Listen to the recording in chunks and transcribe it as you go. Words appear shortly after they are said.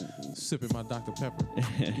Sipping my Dr. Pepper.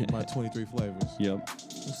 Get my 23 flavors. Yep.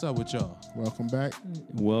 What's up with y'all? Welcome back.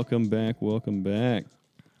 Welcome back. Welcome back.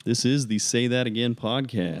 This is the Say That Again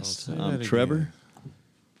podcast. Say I'm that Trevor. again.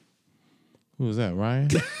 Who was that, Ryan?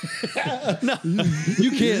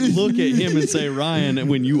 You can't look at him and say Ryan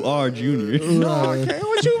when you are Junior. No, I can't.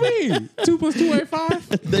 What you mean? 2 + 2 ain't 5?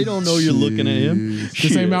 They don't know you're looking at him. This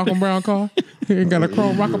Shit. ain't Malcolm Brown car? He ain't got a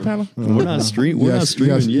chrome rocker panel? We're not streaming yes,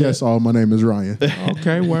 yet. yes, all. My name is Ryan.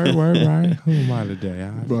 Okay, word, Ryan. Who am I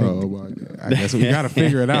today? Oh my God. I guess we got to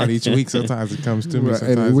figure it out each week. Sometimes it comes to me. Right,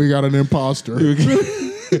 Sometimes and we got an imposter.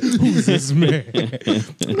 who's this man?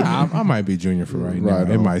 I might be Junior for right now. Right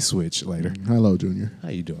It on. might switch later. Hello, Junior. How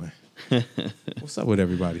you doing? What's up with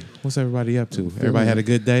everybody? What's everybody up to? Everybody had a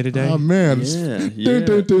good day today? Oh man. Yeah, Dun,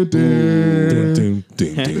 dun, dun, dun. Dun,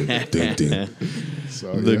 dun, dun, dun, dun.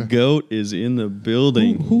 So, The yeah. GOAT is in the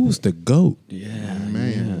building. Who's the GOAT? Yeah,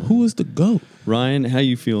 Man. Who is the GOAT? Ryan, how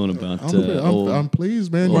you feeling about I'm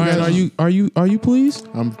pleased, man. Ryan, guys- are you pleased?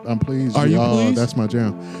 I'm pleased. Are you Oh, pleased? That's my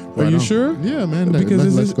jam. Are you on. sure? Yeah, man. Because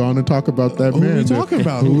this Let's is- go on and talk about that Who man. we talking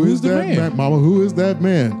about? Who Who's is the that man? Mama, who is that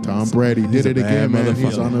man? Tom Brady He's did a it bad again, man. He's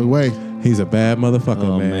motherfucker. on his way. He's a bad motherfucker,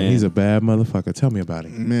 Oh, man. man. He's a bad motherfucker. Tell me about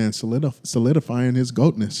it. Man, solidifying his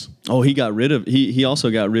goatness. Oh, he got rid of. He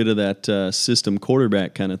also got rid of that system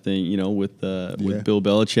quarterback kind of thing. You know, with Yeah. Bill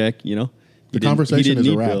Belichick. You know, The conversation is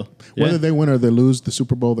a wrap. Whether they win or they lose the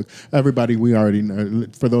Super Bowl, everybody we already know.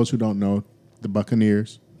 For those who don't know, the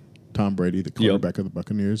Buccaneers, Tom Brady, the quarterback of the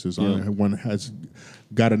Buccaneers, is on. Yep. One has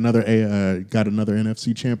got another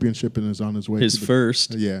NFC championship and is on his way. His to the,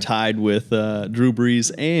 first, yeah. tied with Drew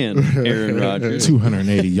Brees and Aaron Rodgers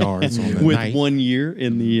 280 yards on the with night. 1 year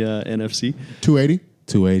in the NFC. 280,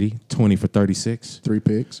 280, 20 for 36. 3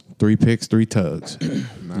 picks. 3 picks, 3 tugs. Nice.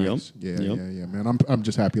 Yep. Yeah, Yep. yeah, man. I'm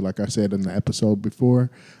just happy. Like I said in the episode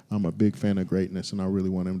before, I'm a big fan of greatness, and I really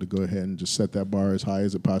want him to go ahead and just set that bar as high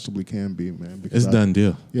as it possibly can be, man. Because It's done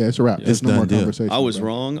deal. Yeah, it's a wrap. There's It's no done more deal. conversation. I was bro.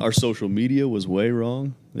 wrong. Our social media was way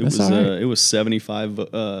wrong. That's all right. It was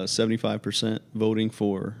 75% voting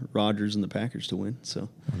for Rodgers and the Packers to win. So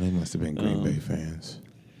Oh, they must have been Green Bay fans.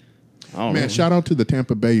 I don't Man, know. shout out to the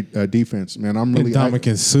Tampa Bay defense, man. I'm really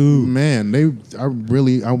Dominican Sue. man. I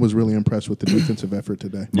was really impressed with the defensive effort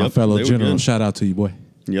today. My Yep, fellow they were general, good. shout out to you, boy.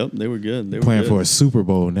 Yep, they were good. They were Playing good. for a Super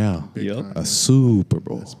Bowl now. Yep. time. A Super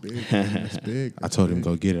Bowl. That's big. Man. That's big. I told him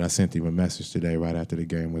go get it. I sent him a message today right after the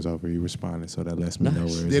game was over. He responded, so that lets me know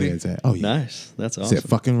Nice. where his Did he? head's at. Oh, yeah. Nice. That's He awesome. said,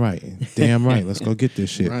 fucking right. Damn right. Let's go get this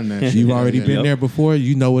shit. Run that shit. You've already Yeah, been yep. there before.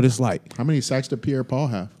 You know what it's like. How many sacks did Pierre Paul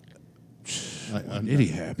have? What did he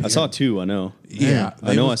have? I saw two. I know. Yeah.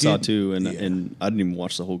 I they know. I was saw getting- two, and yeah. and I didn't even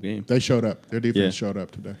watch the whole game. They showed up. Their defense Yeah. showed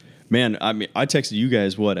up today. Man, I mean, I texted you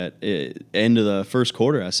guys at end of the first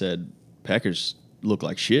quarter. I said Packers look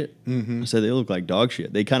like shit. I said they look like dog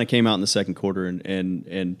shit. They kind of came out in the second quarter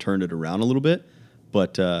and turned it around a little bit,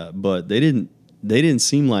 but they didn't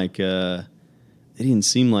seem like they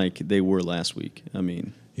were last week. I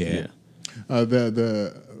mean, Yeah.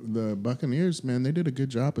 The Buccaneers, man, they did a good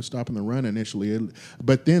job of stopping the run initially,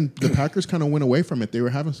 but then the Packers kind of went away from it. They were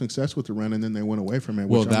having success with the run, and then they went away from it.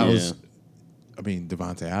 Well, which that I mean, was, I mean,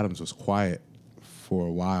 Devontae Adams was quiet for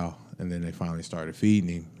a while, and then they finally started feeding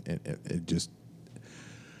him, and it just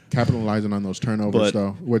capitalizing on those turnovers, But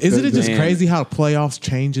though. Which isn't it just Man. crazy how playoffs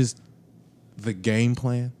changes the game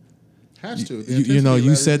plan? has to? The You intensity know, you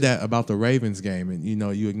level- said that about the Ravens game, and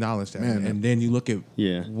you acknowledged that, Man. and then you look at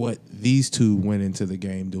Yeah. what these two went into the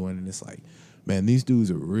game doing, and it's like, man, these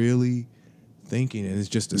dudes are really thinking, and it's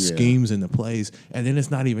just the Yeah. schemes and the plays, and then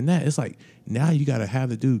it's not even that. It's like now you got to have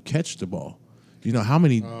the dude catch the ball. You know how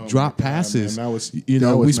many drop my God, passes? man, that was- you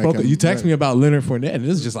know that we was spoke. making- You text me about Leonard Fournette, and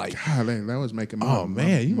it's just like, God, that was making my Oh,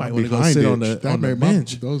 man, you my might wanna go behind sit itch. on the- That on the made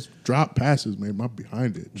bench. those drop passes made my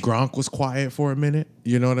behind it. Gronk was quiet for a minute.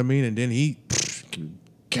 You know what I mean? And then he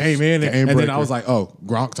came in, and Game then I breaker. was like, "Oh,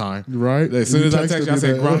 Gronk time!" Right. As soon You as I texted texted you, I me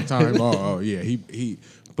said, that. "Gronk time." Oh, yeah. He.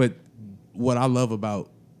 But what I love about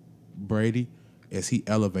Brady is he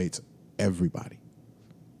elevates everybody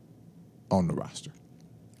on the roster.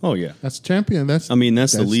 Oh yeah. That's champion. That's I mean,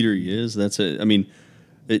 that's the leader he is. That's it. I mean,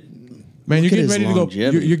 it. Man, Look you're at getting his ready to go.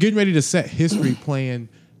 longevity. You're getting ready to set history playing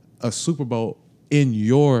a Super Bowl in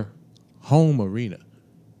your home arena.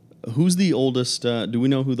 Who's the oldest? Do we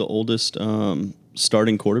know who the oldest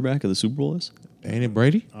starting quarterback of the Super Bowl is? Ain't it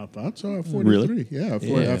Brady? I thought so at 43. Really? Yeah,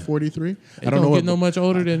 Yeah. at 43. I don't get no much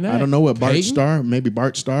older than that. I don't know what Bart Peyton? Starr, maybe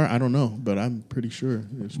Bart Starr. I don't know, but I'm pretty sure.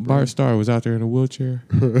 It's Bart Starr was out there in a wheelchair.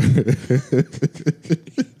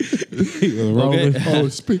 He was rolling. Okay. Oh,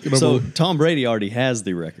 speaking of, So Tom Brady already has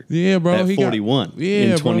the record. Yeah, bro. At he got- 41 yeah, in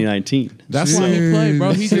bro. 2019. That's why he played,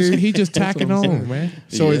 bro. He just tacking what I'm on, saying. man.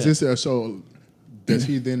 so is Yeah. this so? Does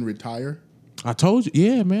he then retire? I told you,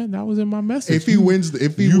 yeah, man. That was in my message. If he wins,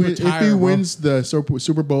 if he retire, bro. wins the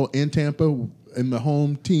Super Bowl in Tampa in the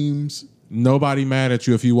home team's, Nobody mad at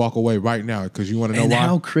you if you walk away right now because you want to know And why.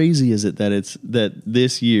 how crazy is it that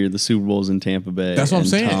this year the Super Bowl's in Tampa Bay? That's what I'm and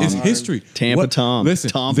saying. Tom- It's history. Tampa Tom. Listen,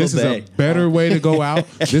 Tampa this Bay. is a better way to go out.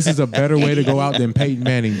 This is a better way to go out than Peyton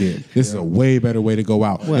Manning did. This is a way better way to go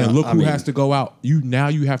out. Well, and look I who mean- has to go out. You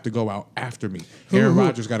have to go out after me. Aaron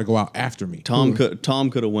Rodgers got to go out after me. Tom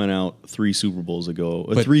could have went out 3 Super Bowls ago,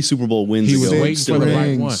 But 3 Super Bowl wins He ago. was and waiting still for the had-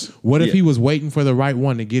 right one. rings. What if Yeah. he was waiting for the right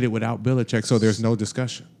one to get it without Belichick? So there's no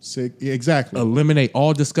discussion. exactly. Eliminate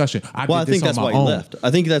all discussion. Well, I did this think that's on my why he own. left.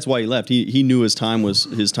 I think that's why he left. He knew his time was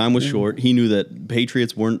short. He knew that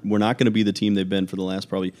Patriots were not going to be the team they've been for the last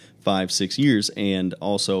probably 5-6 years, and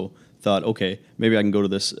also thought, okay, maybe I can go to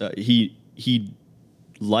this. He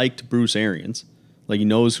liked Bruce Arians. Like, he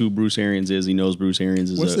knows who Bruce Arians is. He knows Bruce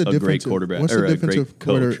Arians is a great quarterback What's or the a great defensive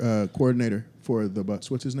coach. coordinator for the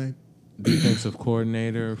Bucs? What's his name? Defensive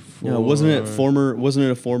coordinator for Yeah, wasn't it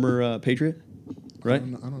a former Patriot? Right?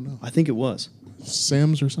 I don't know. I think it was.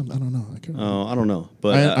 Sims or something. I don't know. I can't remember. Oh, I don't know,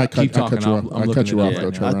 but I keep cut talking. you I'm off. I looking cut you at off it though,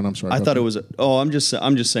 right Trevor, now. and I'm sorry. I Go thought it ahead. was. Oh, I'm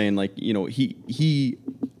just saying, like, you know, he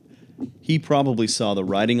probably saw the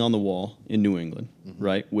writing on the wall in New England,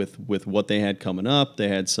 right? With what they had coming up, they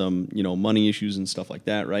had some, you know, money issues and stuff like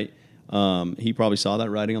that, right? He probably saw that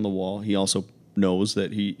writing on the wall. He also knows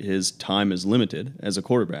that his time is limited as a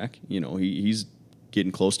quarterback. You know, he's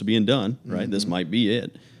getting close to being done, right? This might be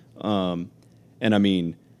it. And I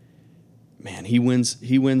mean, man, he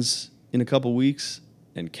wins in a couple weeks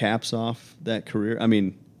and caps off that career. I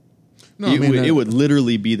mean, it would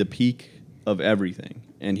literally be the peak of everything,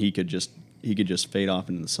 and he could just fade off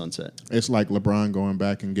into the sunset. It's like LeBron going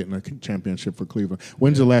back and getting a championship for Cleveland.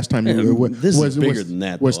 When's the last time Man, you? this is bigger than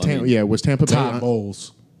that, Was though. I Tampa? mean- Was Tampa Bay? Todd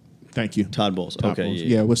Bowles. Thank you. Todd Bowles. Todd Okay, Bowles.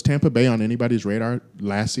 yeah. Was Tampa Bay on anybody's radar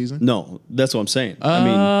last season? No, that's what I'm saying. I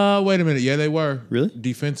mean, Wait a minute. Yeah, they were. Really?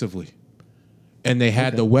 Defensively. And they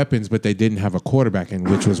had the weapons, but they didn't have a quarterback, and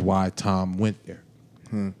which was why Tom went there.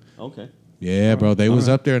 okay. Yeah, bro. They was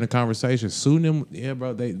up there in the conversation. Soon them, yeah,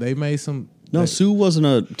 bro. They made some. No, Sue wasn't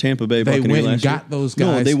a Tampa Bay They Buccaneer went and last year. got those guys.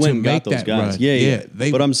 No, they went to and make got those that guys. run. Yeah.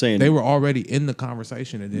 But I'm saying they were already in the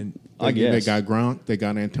conversation, and then I They guess. got Gronk. They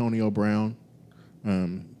got Antonio Brown.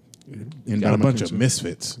 got a bunch of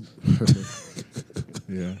misfits.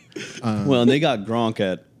 Yeah. Well, and they got Gronk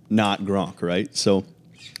at not Gronk, right? So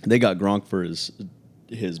they got Gronk for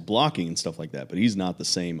his blocking and stuff like that, but he's not the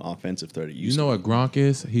same offensive threat he used You know what Gronk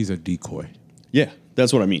is? He's a decoy. Yeah,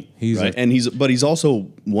 that's what I mean. He's right? a- But he's also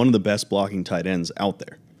one of the best blocking tight ends out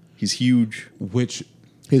there. He's huge. Which,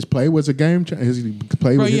 His play was a game. His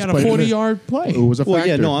play. bro, was he his had a play- 40-yard play. It was a Well, factor.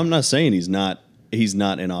 yeah, no, I'm not saying he's not an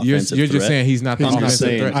You're offensive just threat. saying he's not the I'm just offensive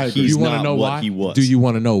saying threat. he's you wanna not know what why? he was. Do you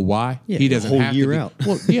want to know why? Yeah, he the doesn't whole have year to be. out.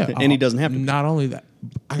 Well, yeah, And he doesn't have to be. Not only that,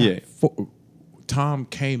 Yeah. Tom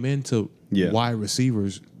came into Yeah. wide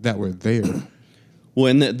receivers that were there. Well,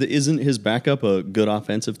 and isn't his backup a good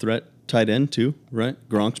offensive threat tight end too, right?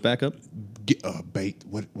 Gronk's backup? Bait.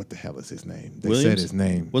 What the hell is his name? They Williams? said his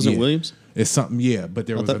name. Wasn't Yeah. Williams? It's something. Yeah, but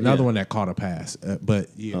there was thought- another yeah. one that caught a pass. But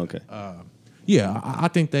yeah. Okay. Yeah, I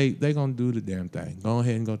think they gonna do the damn thing. Go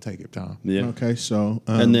ahead and go take it, Tom. Yeah. Okay, so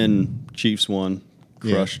And then Chiefs won,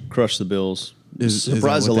 Yeah. crushed the Bills. Is that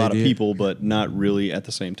Surprised a what they lot of did? people, but not really at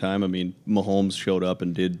the same time. I mean, Mahomes showed up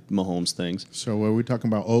and did Mahomes things. So are we talking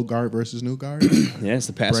about old guard versus new guard? Yeah, it's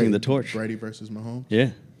the passing of the torch. Brady versus Mahomes.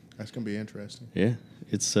 Yeah, That's gonna be interesting. yeah.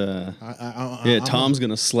 It's I- Tom's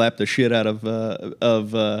gonna slap the shit out of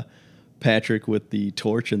Patrick with the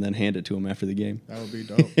torch and then hand it to him after the game. That would be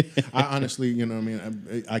dope. I honestly, you know, what I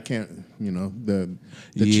mean, I can't, you know, the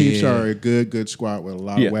Yeah. Chiefs are a good squad with a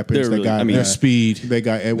lot Yeah, of weapons. they're They really- got I mean- Their speed. They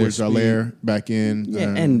got Edwards Their speed. Alaire back in.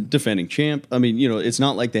 Yeah, and defending champ. I mean, you know, it's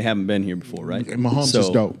not like they haven't been here before, right? Mahomes is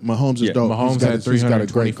dope. Mahomes is Yeah. dope. Mahomes He's got- had he's got a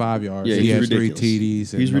great- 325 yards. Yeah, he he's had 3 ridiculous.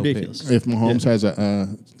 TDs. And He's no ridiculous. picks. If Mahomes has a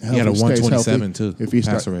He had a stays 127 healthy, too, If he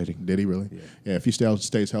passer rating. did he really? Yeah. If he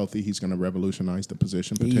stays healthy, he's going to revolutionize the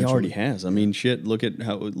position. He Potentially. already has. I mean, shit. Look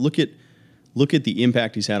at the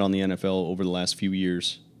impact he's had on the NFL over the last few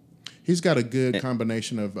years. He's got a good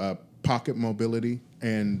combination of pocket mobility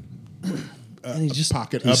and And he's just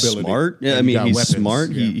pocket he's ability. smart. Yeah, I And he mean, got he's weapons.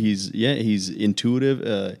 smart. Yeah. He's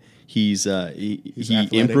intuitive. He's he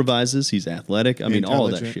athletic. improvises. He's athletic. I mean, all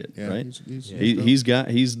of that shit, Yeah, right? he's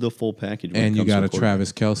He's the full package. when it And you comes to got a quarterback.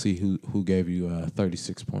 Travis Kelce who gave you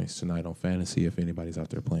 36 points tonight on fantasy. If anybody's out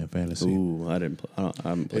there playing fantasy, Ooh, I haven't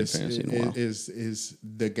played fantasy in a while. Is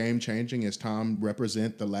the game changing? Is Tom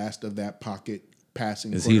represent the last of that pocket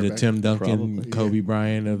passing? is he the quarterback? Tim Duncan, Probably. Kobe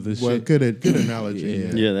Bryant of this Well, shit? good analogy.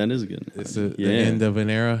 Yeah. Yeah, that is good. It's the end of an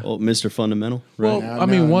era. Oh, Mr. Fundamental, right? Well, I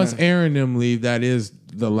mean, once Aaron them leave, that is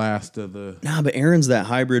the last of the Nah, but Aaron's that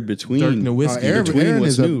hybrid between Dirk Nowitzki. between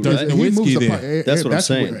what's new, right? he moves Nowitzki the then. pocket. That's what I'm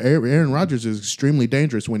saying. Aaron Rodgers is extremely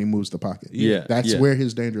dangerous when he moves the pocket. Yeah, that's yeah. where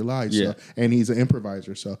his danger lies. Yeah. So, and he's an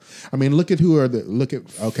improviser. So, I mean, look at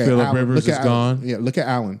okay, Phillip Allen, Rivers look at is Allen. gone. Yeah, look at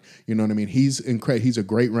Allen. You know what I mean? He's incredible. He's a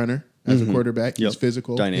great runner as a quarterback. He's Yep.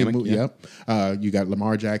 physical, Dynamic, He yeah. Yep. You got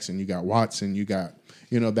Lamar Jackson. You got Watson. You got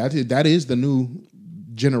that is the new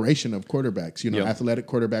generation of quarterbacks. Yep. Athletic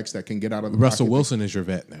quarterbacks that can get out of the Russell pocket. Wilson is your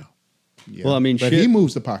vet now. Yeah. Well, I mean, but shit. he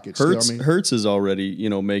moves the pocket. Hurts Still, I mean, Hurts is already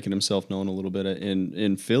making himself known a little bit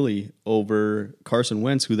in Philly over Carson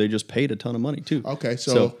Wentz, who they just paid a ton of money to. Okay,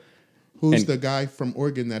 so who's and- the guy from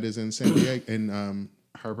Oregon that is in San Diego? And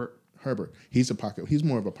Herbert. He's He's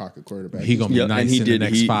more of a pocket quarterback. He gonna be Yeah, nice and he in did. the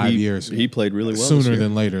next 5 years. He played really well Sooner this year.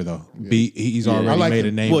 than later, though. He's I already like made a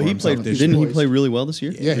him. name Well, for he himself played. this Didn't year. he play really well this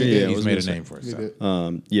year? Yeah, he did. I He's was made a gonna name for He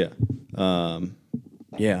himself. did.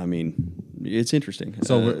 Yeah. I mean, it's interesting.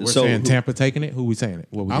 So we're saying Tampa taking it. Who we saying it?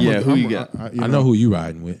 What we Yeah, who you got? I know who you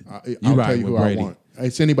riding with. You I'll tell riding you with who I Brady. want.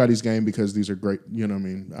 It's anybody's game because these are great. You know what I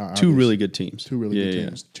mean? Two Obviously. really good teams. Two really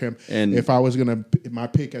good teams. And- if I was gonna my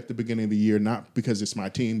pick at the beginning of the year, not because it's my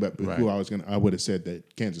team, but Right. who I would have said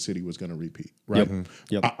that Kansas City was gonna repeat. Right?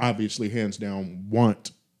 Yep. I obviously, hands down,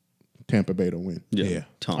 want Tampa Bay to win. Yeah.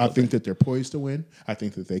 Tampa I Bay. think that they're poised to win. I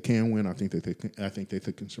think that they can win. I think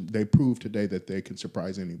they proved today that they can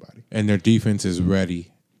surprise anybody. And their defense is ready,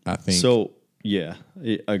 I think. So yeah,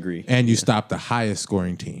 I agree. and you stopped the highest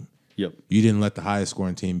scoring team. Yep. You didn't let the highest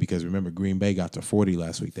scoring team because remember Green Bay got to 40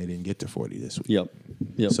 last week. They didn't get to 40 this week.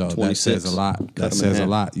 Yep. So that 26. says a lot. Cut That 'em in says a half.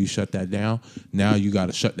 lot. You shut that down. Now you got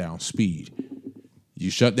to shut down speed. You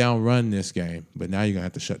shut down run this game, but now you're gonna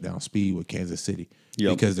have to shut down speed with Kansas City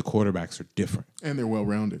Yep. because the quarterbacks are different, And they're well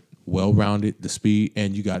rounded. well rounded. The speed,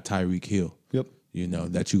 and you got Tyreek Hill. Yep.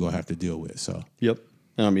 That you are gonna have to deal with. So, Yep.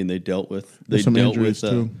 And I mean, they dealt with Some injuries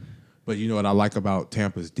too. but you know what I like about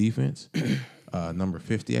Tampa's defense? Number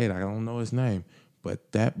 58. I don't know his name,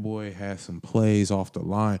 but that boy has some plays off the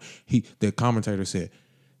line. The commentator said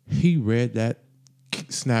he read that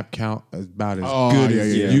snap count about as good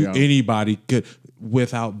as anybody could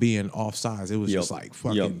without being offsides. It was just like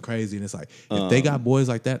fucking crazy. And it's like if they got boys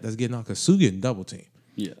like that, that's getting on because Sue getting double team.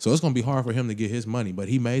 Yeah. So it's gonna be hard for him to get his money, but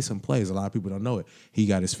he made some plays. A lot of people don't know it. He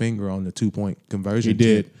got his finger on the 2-point conversion. He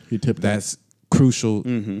did. tip. He tipped that. That's crucial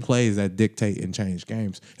plays that dictate and change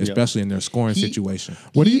games, especially in their scoring situation.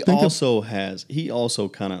 What do you think? He also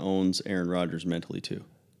kind of owns Aaron Rodgers mentally too,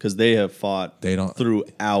 because they have fought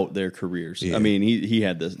throughout their careers. Yeah. I mean, he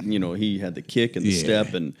had he had the kick and the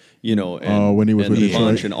step and when he was and with the Detroit.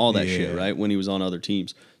 punch and all that Yeah. shit, right? When he was on other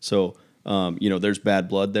teams, so there's bad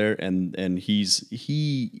blood there, and he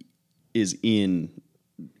is in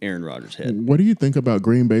Aaron Rodgers' head. What do you think about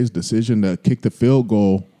Green Bay's decision to kick the field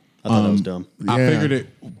goal? I thought that was dumb. I Yeah. figured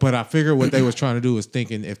it, but I figured what they was trying to do is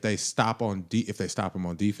thinking if they stop him on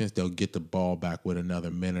defense, they'll get the ball back with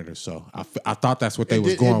another minute or so. I thought that's what they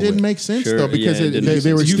was going It didn't with. make sense Sure, though because yeah, it didn't make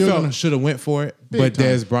they were sense. You still felt gonna, should have went for it, Big but time.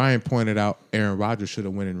 as Brian pointed out, Aaron Rodgers should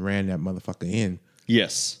have went and ran that motherfucker in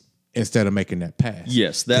Yes. instead of making that pass.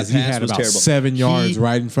 Yes, that 'Cause he pass had was about terrible. 7 yards He-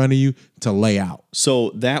 right in front of you to lay out.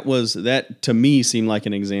 So that to me seemed like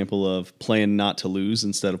an example of playing not to lose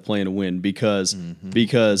instead of playing to win because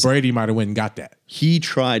Brady might have went and got that. he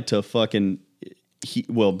tried to fucking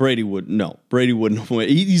Brady wouldn't win.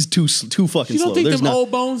 He's too fucking You don't slow. think There's them not,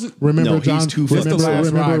 old bones? remember No, he's John. too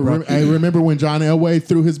fucking Remember when John Elway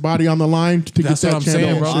threw his body on the line to That's get what that I'm saying,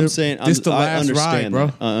 bro. championship? I'm saying This the I last understand ride,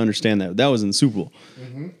 that. bro. I understand that. That was in the Super Bowl.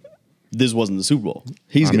 This wasn't the Super Bowl.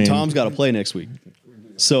 Tom's got to play next week.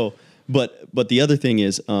 So, but the other thing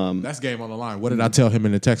is, That's game on the line. What did I tell him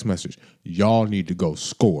in the text message? Y'all need to go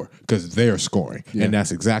score because they're scoring, and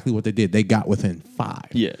that's exactly what they did. They got within 5.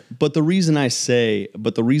 yeah. But the reason I say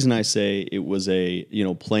it was a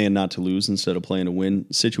playing not to lose instead of playing to win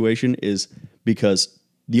situation is because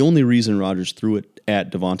the only reason Rodgers threw it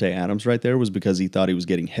at Devontae Adams right there was because he thought he was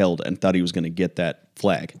getting held and thought he was going to get that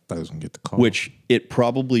flag, Thought he was gonna get the call. which it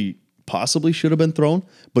possibly should have been thrown,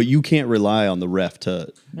 but you can't rely on the ref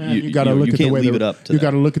to. You got to look you at the can't way leave it up to you that.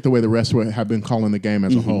 got to look at the way the refs have been calling the game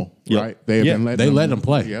as a whole, Yep. right? They have Yeah. been letting they let them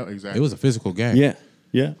play. Yeah, exactly. It was a physical game. Yeah.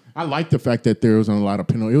 Yeah. I like the fact that there wasn't a lot of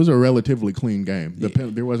penalty. It was a relatively clean game.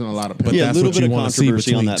 There wasn't a lot of penalty. Yeah, a that's little what bit you of wanna see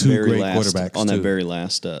controversy on between that two very great last. quarterbacks, On that too. very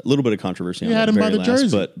last, little bit of controversy on had that him by very the last.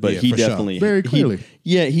 jersey. But Yeah, he for sure. definitely Very clearly.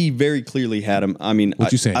 he very clearly had him. I mean,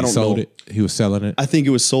 What you saying? I He don't sold know. it. He was selling it. I think it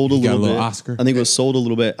was sold a He got little a little bit. Oscar? I think it was sold a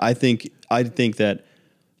little bit. I think that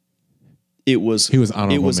it was He was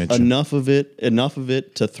honorable it was mention. enough of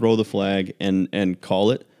it to throw the flag and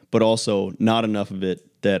call it, but also not enough of it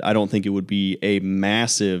that I don't think it would be a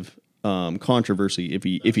massive controversy if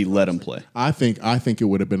he let him play. I think it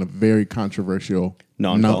would have been a very controversial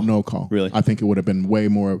Non-call. no call. Really? I think it would have been way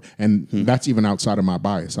more, and that's even outside of my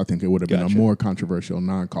bias. I think it would have been Gotcha. a more controversial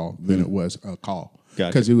non-call than it was a call. Gotcha.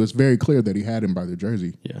 Because it was very clear that he had him by the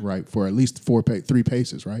jersey, Yeah. right, for at least 3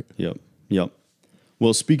 paces, right? Yep.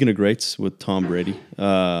 Well, speaking of greats with Tom Brady,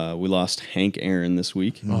 we lost Hank Aaron this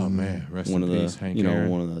week. Oh man, rest One in of peace, the Hank one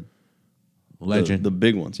Aaron. of the Legend. the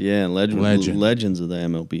big ones. Yeah, legends of the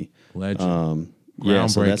MLB. Legend. Yeah,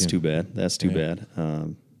 so that's Groundbreaking. too bad. That's too bad.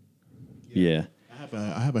 Yeah.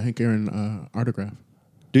 I have a Hank Aaron autograph.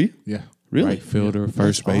 Do you? Yeah. Really? Right fielder,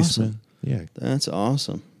 first That's baseman. Yeah. That's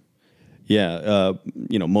awesome. Yeah,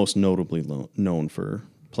 most notably known for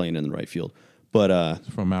playing in the right field. But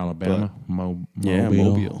From Alabama. Yeah,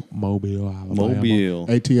 Mobile. Mobile, Alabama. Mobile.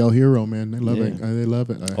 ATL hero, man. They love Yeah. it. They love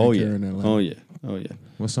it. Oh Hank yeah. Aaron in Atlanta. Oh yeah. Oh yeah.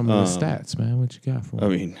 What's some of the stats, man? What you got for I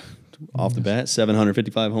him? mean, off the bat,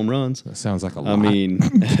 755 home runs. That sounds like a lot. I mean,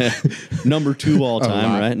 number 2 all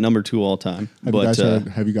time, lot. right? Number 2 all time.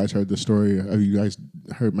 Have you guys heard the story? Have you guys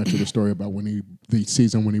heard much of the story about the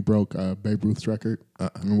season when he broke Babe Ruth's record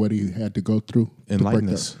and what he had to go through? to break Enlighten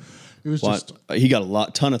that? us. It was just he got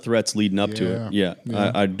a ton of threats leading up to it. Yeah.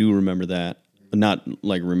 Yeah. I do remember that. Not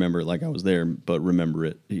like remember it like I was there, but remember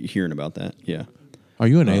it, hearing about that. Yeah. Are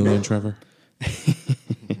you an alien, Trevor?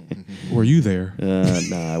 Were you there?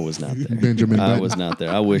 No, I was not there. Benjamin I Button. was not there.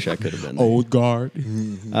 I wish I could have been there. Old guard.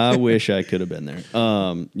 I wish I could have been there.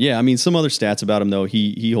 Yeah, I mean, some other stats about him though.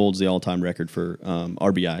 He holds the all-time record for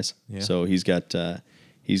RBIs. Yeah. So he's got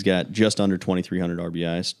just under 2,300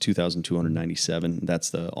 RBIs, 2,297. That's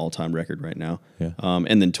the all-time record right now. Yeah.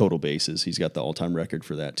 And then total bases, he's got the all-time record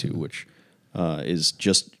for that too, which is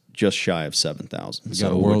just shy of 7,000. You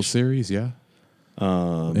got a World Series, yeah.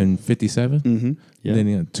 In 57. Mm-hmm. Yeah. Then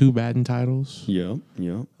he had 2 batting titles Yep.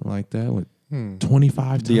 like that with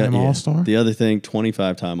 25-time All-Star. The other thing,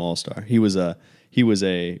 25-time All-Star. He was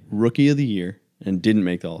a Rookie of the Year and didn't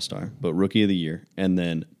make the All-Star, but Rookie of the Year, and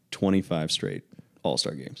then 25 straight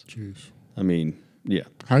All-Star games. Jeez. I mean, yeah.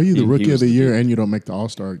 How are you the He rookie of was the the year dude. and you don't make the All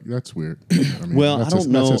Star? That's weird. I mean, Well, I that's don't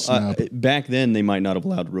know. That's a snub. Back then, they might not have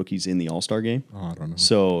allowed rookies in the All-Star game. Oh, I don't know.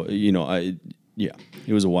 So,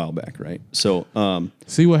 it was a while back, right? So,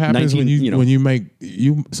 See what happens 19, when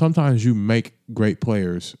you sometimes you make great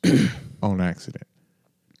players on accident.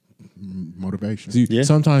 Motivation, See, Yeah,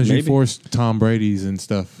 sometimes you maybe. force Tom Brady's and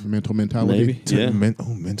stuff. mental mentality. maybe. To Yeah. mental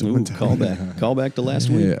Ooh, mentality. call back to last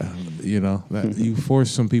week. Yeah, that you force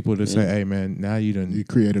some people to say, "Hey, man, now you done You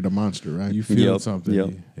created a monster, right? you feel Yep, something." yep.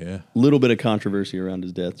 Yeah, Little bit of controversy around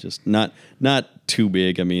his death, just not too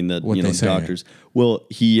big. I mean, that What they saying? doctors. Well,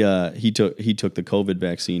 he took the COVID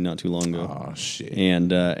vaccine not too long ago. Oh shit.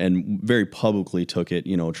 And very publicly took it,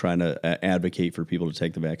 trying to advocate for people to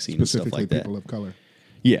take the vaccine and stuff Specifically, like that. people of color.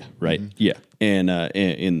 Yeah, right. Yeah, and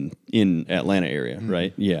in Atlanta area,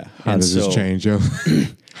 right? Yeah. How and does this change, yo?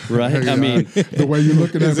 Right. I mean, The way you're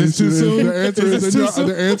looking at this me, too soon? the answer Is is this in too your soon?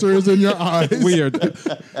 the answer is in your eyes. We are,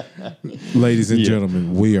 ladies and Yeah.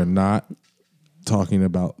 gentlemen, we are not talking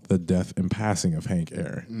about the death and passing of Hank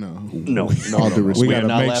Aaron. no, All due We respect. are got to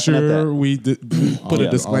not make laughing at sure that. we put Yeah.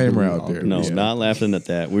 a disclaimer All out due- there. no, Yeah. not laughing at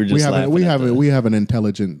that. We're just We have laughing. we have an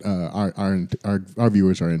intelligent our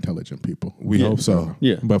viewers are intelligent people. We hope so.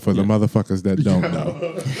 Yeah. But for the motherfuckers that don't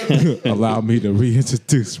know, allow me to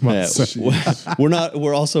reintroduce myself.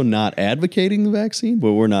 We're also not advocating the vaccine,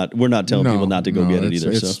 but we're not telling people not to go get it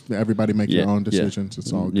either. It's, So everybody make Yeah, your own yeah. decisions.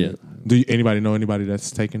 It's all yeah, good. Do anybody know anybody that's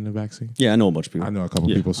taken the vaccine? yeah, I know a bunch of people. I know a couple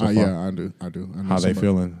Yeah. people so far. Yeah, I do. I know How they somebody.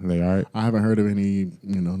 feeling? They all right? I haven't heard of any.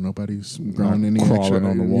 Nobody's growing any crawling extra,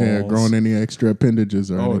 on the Yeah, walls. growing any extra appendages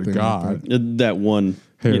or Oh, anything. God. Like that. That one,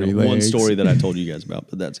 Hairy one legs. story that I told you guys about,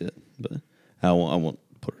 but that's it. But I won't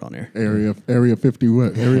put it on air. Area 50.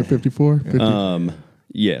 What? Area 54.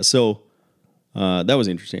 Yeah, so that was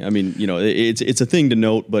interesting. I mean, it's a thing to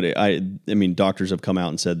note, but I mean, doctors have come out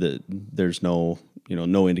and said that there's no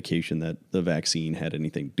indication that the vaccine had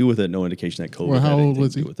anything to do with it. No indication that COVID Well, how had old anything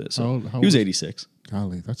was to he? do with it. How So old- how he was old- 86.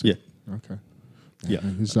 Golly, that's Yeah. Okay. Yeah.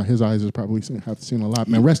 His eyes has probably have seen a lot.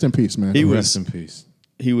 Man, rest in peace, man. He Rest was in peace.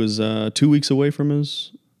 he was 2 weeks away from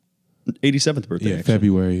his 87th birthday. Yeah, actually.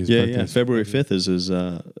 February. His Yeah, birthday yeah. is February 5th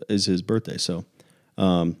is his birthday. So,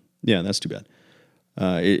 yeah, that's too bad.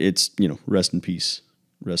 It's rest in peace.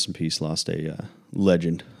 Rest in peace. Lost a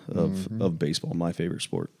legend of baseball, my favorite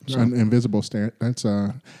sport. So. Invisible Stan. That's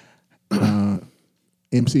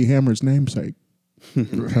MC Hammer's namesake.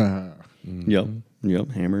 Yep.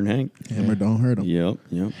 Hammer and Hank. Hammer don't hurt him.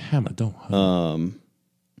 Yep. Hammer, don't. What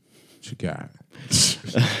you got?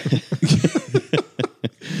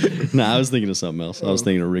 No, I was thinking of something else. I was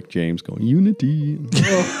thinking of Rick James going Unity.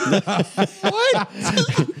 What?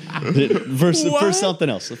 For something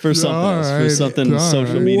else. For something else. For right. something All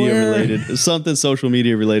social right. media Where? related. Something social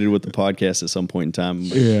media related with the podcast at some point in time.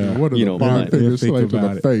 Yeah. What are You the know, five might- fingers think slave to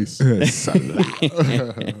about the face?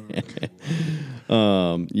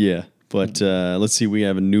 Yeah. But let's see. We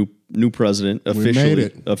have a new president. made Officially,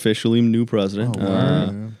 it. officially new president.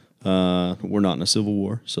 wow. We're not in a civil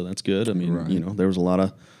war, so that's good. I mean, Right. there was a lot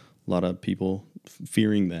of people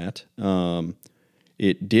fearing that.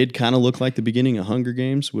 It did kind of look like the beginning of Hunger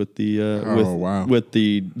Games with the wow. with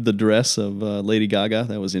the dress of Lady Gaga.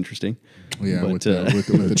 That was interesting. Yeah, But, with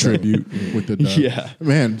the tribute, with the Yeah.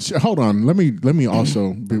 man. Hold on, let me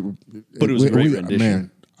also. But it was a great rendition.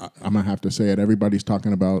 Man, I'm gonna have to say it. Everybody's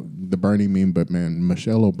talking about the Bernie meme, but man,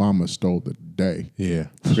 Michelle Obama stole the day. Yeah.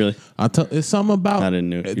 Really? It's something about I didn't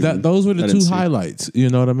know. those were I the didn't two see it. highlights. You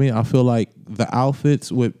know what I mean? I feel like the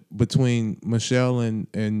outfits between Michelle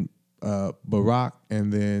and Barack,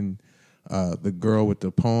 and then the girl with the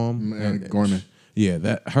poem And Gorman. Yeah,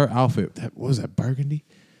 that her outfit. What was that, burgundy?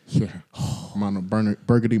 Yeah.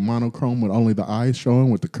 Burgundy monochrome with only the eyes showing,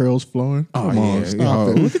 with the curls flowing. Come on, stop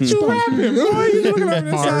it. Look at you rapping, boy. You looking like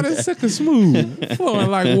that sounded sick and smooth, flowing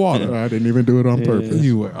like water. I didn't even do it on purpose.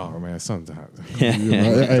 You were, oh man, sometimes. Hey,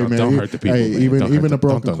 man, don't hurt the people. Hey, man. even Don't even hurt a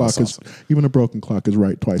broken don't clock throw is the sauce. even a broken clock is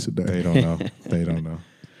right twice a day. They don't know. They don't know.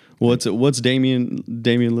 What's Damian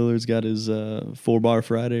Lillard's got his 4-bar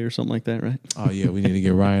Friday or something like that, right? Oh yeah, we need to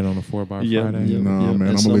get Ryan on the 4-bar Yeah, Friday. yeah. No, man, at I'm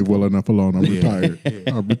gonna some leave well point. enough alone. I'm retired.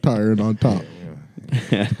 I'm retired on top.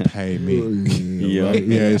 Pay me. Yeah,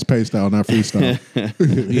 it's pay style, not freestyle.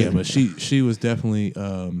 Yeah, but she was definitely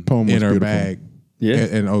Poem was in her beautiful. bag. Yeah.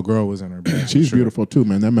 and old girl was in her bag. She's beautiful too,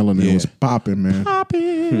 man. That melanin Yeah. was popping, man.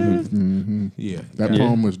 Poppin'. Yeah, That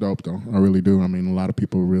poem was dope, though. I really do. I mean, a lot of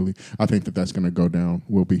people really. I think that's going to go down.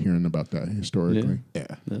 We'll be hearing about that historically. yeah.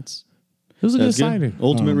 That's It was a good that's good. signing.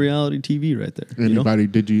 Ultimate reality TV right there. you know? Anybody?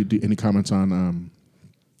 Did any comments on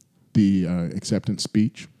the acceptance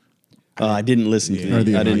speech I didn't listen to or it.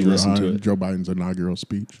 the I didn't inaugural- listen to it. Joe Biden's inaugural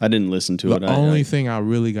speech? I didn't listen to it. The only thing I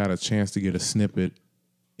really got a chance to get a snippet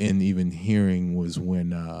in even hearing was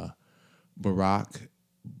when Barack,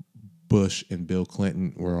 Bush, and Bill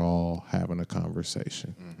Clinton were all having a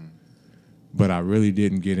conversation. Mm-hmm. But I really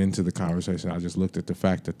didn't get into the conversation. I just looked at the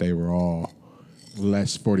fact that they were all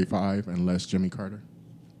Less 45 and less Jimmy Carter.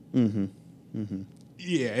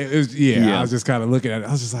 Yeah, it was. Yeah, Yeah. I was just kind of looking at it.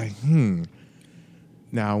 I was just like,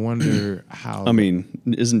 Now I wonder how. I mean,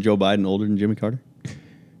 isn't Joe Biden older than Jimmy Carter?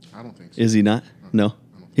 I don't think so. Is he not? No.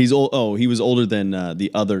 He's old. Oh, he was older than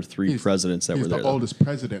the other three presidents that He's were the there. though. oldest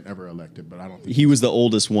president ever elected, but I don't think He was the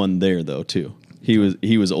oldest one there, though. Too. He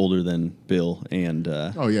was older than Bill and yeah,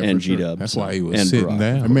 and for sure. G-Dub. that's why he was and sitting Barack.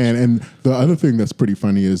 down. Man, and the other thing that's pretty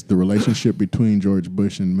funny is the relationship between George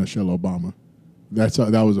Bush and Michelle Obama. That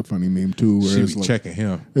was a funny meme too. Where She it's be like, checking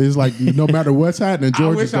him. it's like no matter what's happening, I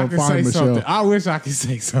George wish is I gonna could find say Michelle. something. I wish I could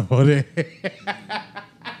say something.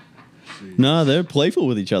 No, they're playful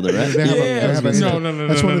with each other, right? They have a- No, no.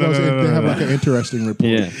 That's one of those. They have like an interesting rapport.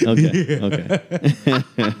 Yeah. Okay.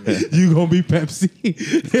 Okay. You gonna be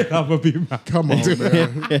Pepsi, and I'm gonna be my. Come on, man.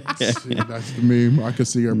 See, that's the meme. I could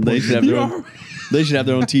see her. They should have their own. They should have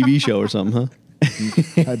their own TV show or something, huh?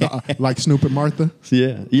 Like Snoop and Martha.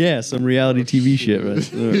 Yeah. Yeah. Some reality TV shit, right?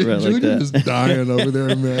 Right like Junior that. is dying over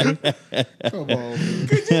there, man. Come on, man.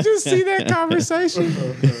 Could you just see that conversation?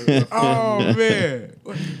 Oh man.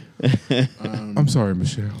 I'm sorry,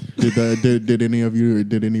 Michelle. Did any of you or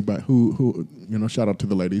did anybody who shout out to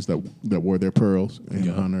the ladies that wore their pearls in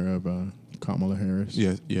honor of Kamala Harris.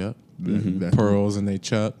 Yeah, yeah. That- Pearls and they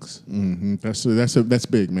chucks. That's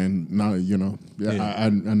big, man. Now Yeah. I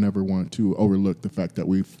never want to overlook the fact that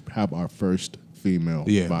we have our first female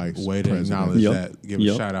Yeah, vice way to president. acknowledge Yep. that. Give a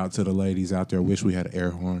Yep. shout out to the ladies out there. Wish we had an air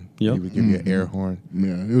horn. Yep. We would give you an air horn.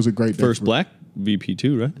 Yeah, it was a great day First for black VP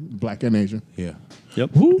too, right? black and Asian. Yeah. Yep.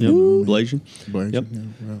 Yep. Blasian. But Yep.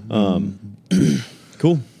 yeah,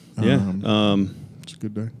 Cool. Yeah. it's a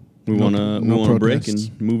good day. We No- want to no break protests.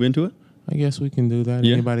 and move into it. I guess we can do that.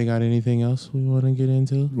 Yeah. Anybody got anything else we want to get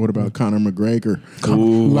into? What about Conor McGregor?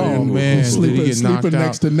 Ooh. Oh, man. sleeping, Did he get knocked sleeping out?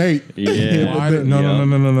 next to Nate. Yeah. Why, Yeah.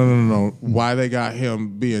 no. Why they got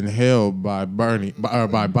him being held by Bernie or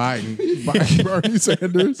by Biden? By Bernie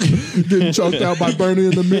Sanders getting choked out by Bernie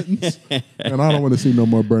in the mittens, and I don't want to see no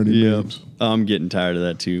more Bernie Yeah, memes. I'm getting tired of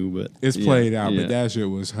that too. But It's yeah, played out, yeah. but that shit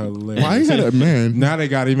was hilarious. Why he had a man? Now they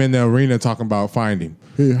got him in the arena talking about find him.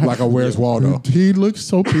 Like a Where's Waldo? He looked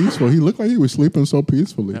so peaceful. He looked like he was sleeping so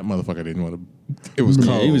peacefully. That motherfucker didn't want to. It was Yeah,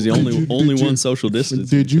 cold. he was the only Did you- one social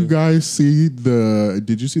distance. Did you guys see the?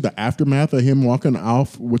 Did you see the aftermath of him walking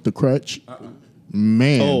off with the crutch?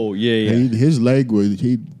 Man. Oh, yeah. His leg was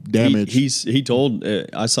damaged. He told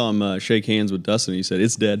I saw him shake hands with Dustin. He said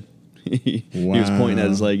it's dead. He was pointing at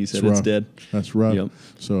his leg. He said That's it's rough. dead. That's rough. Yep.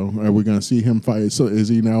 So are we gonna see him fight? So is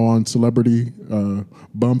he now on celebrity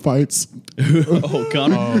bum fights? Oh,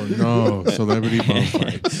 Conor. Oh no, celebrity bum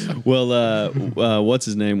fights. Well, what's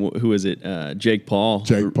his name? Who is it? Jake Paul.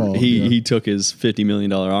 Jake Paul, He yeah. he took his $50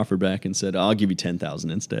 million offer back and said, "I'll give you 10,000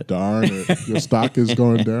 instead." Darn it! Your stock is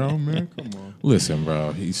going down, man. Come on. Listen,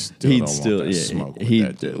 bro, he still He'd don't still want that yeah. smoke with He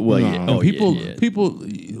that dude. well No. yeah. And Oh, people, yeah. people.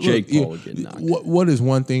 Jake look, Paul would get knocked. What is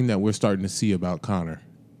one thing that we're starting to see about Conor?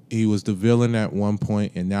 He was the villain at one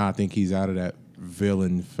point, and now I think he's out of that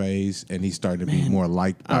villain phase, and he's starting to be more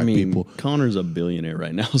liked by I mean, people. Connor's a billionaire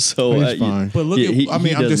right now, so He's fine. But look yeah, at, he I'm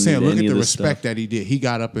just doesn't saying, need look any at of the this respect stuff. that he did. He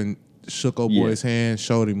got up and shook old Yeah. boy's hand,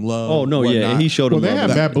 showed him love. Oh no, yeah, whatnot. he showed Well, him they love.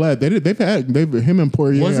 have bad blood. They've him and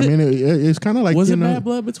Poirier. Was I it? mean, it's kind of like Was you it know, bad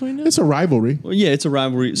blood between them? It's a rivalry. Well, yeah, it's a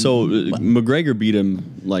rivalry. So McGregor beat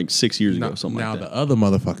him like 6 years ago, something now like that. the other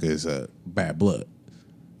motherfucker is bad blood.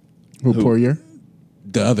 Who Poirier?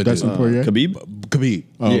 The other That's dude, who Poirier. Khabib. Khabib.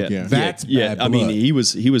 Oh, yeah, yeah. That's yeah. bad I mean, blood.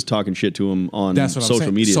 he was talking shit to him on That's what I'm social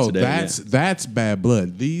saying. media so today. that's bad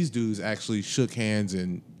blood. These dudes actually shook hands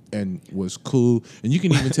and was cool, and you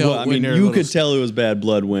can even tell. Well, I when mean, they're you little could tell it was bad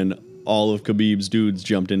blood when all of Khabib's dudes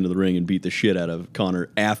jumped into the ring and beat the shit out of Conor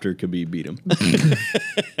after Khabib beat him.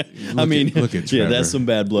 I mean, look at yeah, Trevor. that's some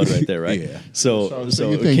bad blood right there, right? Yeah. So you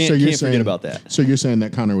think- can't you're forget saying- about that. So you're saying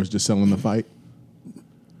that Conor was just selling the fight?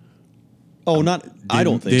 Oh, not. I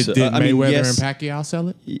don't think so. Did I mean, Mayweather yes. and Pacquiao sell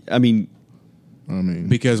it? I mean, I mean,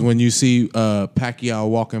 Because when you see Pacquiao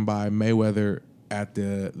walking by Mayweather at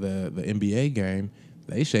the NBA game,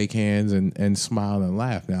 they shake hands and smile and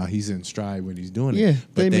laugh. Now he's in stride when he's doing Yeah, it,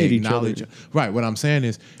 but they made each acknowledge. other. Right. What I'm saying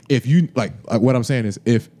is, if you what I'm saying is,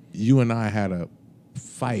 if you and I had a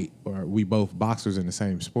fight, or we both boxers in the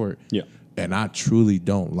same sport, Yeah. and I truly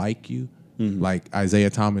don't like you, like Isaiah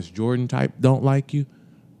Thomas Jordan type don't like you,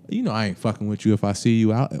 you know I ain't fucking with you if I see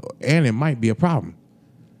you out, and it might be a problem.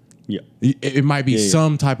 yeah. It might be Yeah, yeah.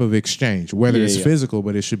 some type of exchange, whether Yeah, it's yeah. physical,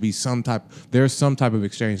 but it should be some type. There's some type of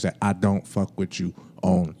exchange that I don't fuck with you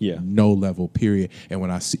on Yeah. no level, period. And when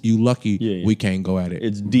I see you lucky, Yeah, yeah. we can't go at it.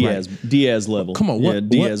 It's Diaz level. Come on, yeah,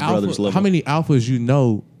 Diaz what brothers alpha, level. how many alphas you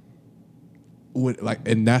know?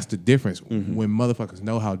 And that's the difference. Mm-hmm. When motherfuckers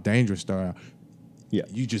know how dangerous they are, Yeah.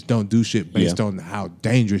 you just don't do shit based Yeah. on how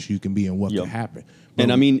dangerous you can be and what Yep. can happen. And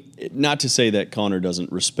But I mean, not to say that Conor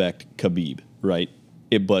doesn't respect Khabib, right?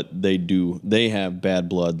 But they do. They have bad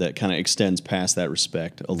blood that kind of extends past that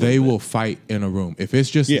respect a little they bit. will fight in a room. If it's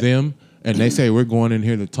just Yeah. them and they say we're going in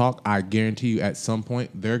here to talk, I guarantee you at some point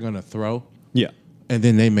they're gonna throw, Yeah. and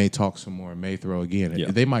then they may talk some more and may throw again.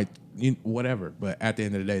 Yeah. They might whatever, but at the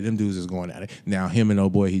end of the day, them dudes is going at it. Now him and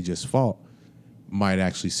old boy he just fought might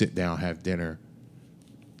actually sit down, have dinner,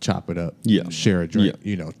 chop it up, Yeah. share a drink,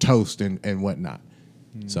 Yeah. toast and whatnot.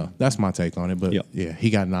 So that's my take on it. But Yeah. yeah, he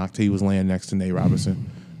got knocked. He was laying next to Nate Robinson,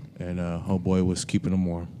 and old boy was keeping him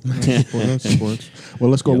warm. sports. Well,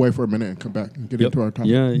 let's go away for a minute and come back and get into our topic.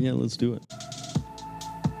 Yeah, let's do it.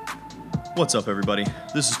 What's up, everybody?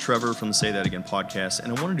 This is Trevor from the Say That Again podcast,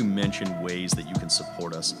 and I wanted to mention ways that you can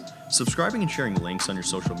support us. Subscribing and sharing links on your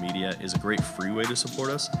social media is a great free way to support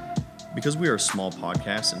us. Because we are a small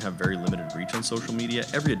podcast and have very limited reach on social media,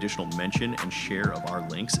 every additional mention and share of our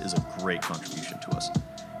links is a great contribution to us.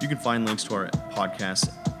 You can find links to our podcast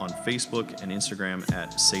on Facebook and Instagram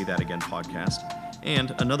at Say That Again Podcast.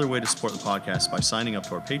 And another way to support the podcast by signing up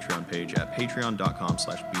to our Patreon page at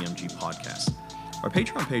patreon.com/BMG Podcast. Our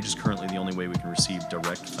Patreon page is currently the only way we can receive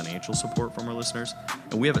direct financial support from our listeners,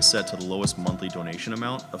 and we have it set to the lowest monthly donation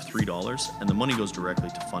amount of $3, and the money goes directly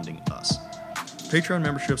to funding us. Patreon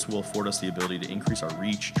memberships will afford us the ability to increase our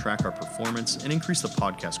reach, track our performance, and increase the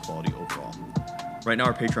podcast quality overall. Right now,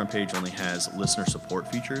 our Patreon page only has listener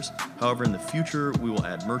support features. However, in the future, we will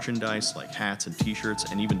add merchandise like hats and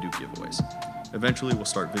t-shirts and even do giveaways. Eventually, we'll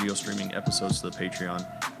start video streaming episodes to the Patreon,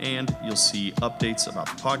 and you'll see updates about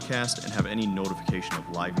the podcast and have any notification of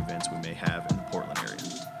live events we may have in the Portland area.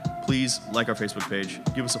 Please like our Facebook page,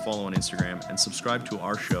 give us a follow on Instagram, and subscribe to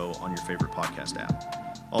our show on your favorite podcast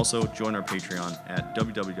app. Also, join our Patreon at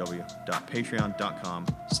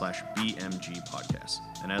www.patreon.com/BMG podcast.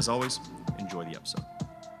 And as always, enjoy the episode.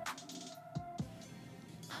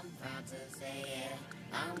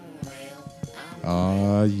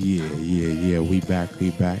 Yeah. We back.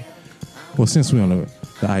 Well, since we're on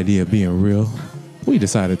the idea of being real, we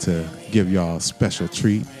decided to give y'all a special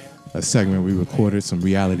treat. A segment we recorded, some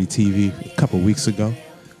reality TV, a couple weeks ago.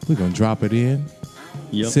 We're going to drop it in.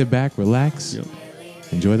 Yep. Sit back, relax,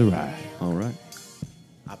 enjoy the ride. All right.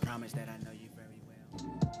 I promise that I know you very well.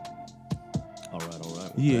 All right.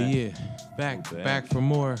 Yeah. Back for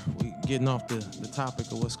more. We getting off the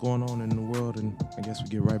topic of what's going on in the world, and I guess we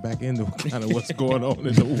get right back into kind of what's going on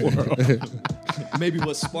in the world. Maybe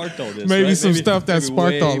what sparked all this. Maybe right? some stuff that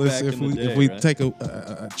sparked all this. back If in we the day, if we right? take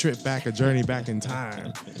a trip back, a journey back in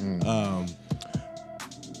time. I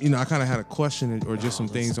kind of had a question or just some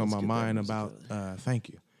things on my mind about. Thank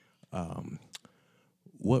you.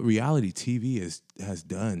 What reality TV has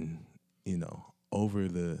done, over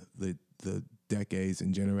the decades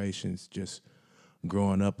and generations, just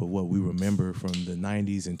growing up of what we remember from the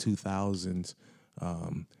 90s and 2000s.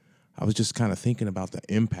 I was just kind of thinking about the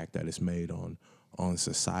impact that it's made on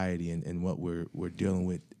society and what we're dealing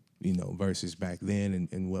with, versus back then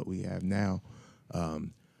and what we have now.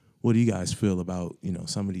 What do you guys feel about,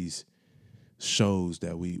 some of these shows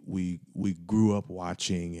that we grew up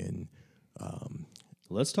watching and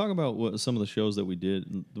Let's talk about some of the shows that we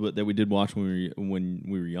did watch when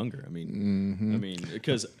we were younger. I mean,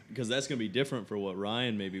 because that's gonna be different for what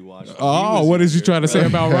Ryan maybe watched. Oh, what is you trying to say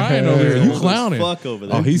about Ryan over here? You clowning? Fuck over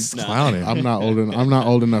there. Oh, he's clowning. I'm not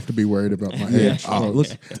old enough to be worried about my age. Oh, look,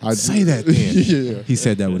 say that then. Yeah. He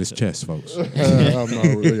said that with his chest, folks. I'm not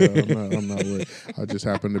worried. I just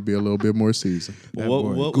happen to be a little bit more seasoned.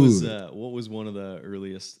 What good. was one of the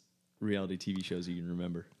earliest reality TV shows you can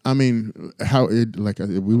remember? I mean,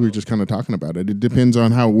 we were just kind of talking about it. It depends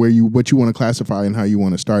on what you want to classify and how you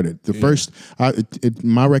want to start it. The first,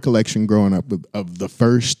 my recollection growing up of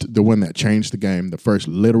the one that changed the game, the first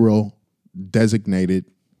literal designated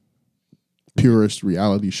purest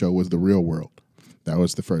reality show was The Real World. That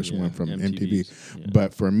was the first one from MTV. Yeah.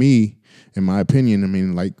 But for me, in my opinion, I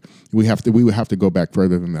mean, we would have to go back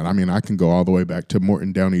further than that. I mean, I can go all the way back to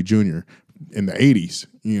Morton Downey Jr. in the 80s,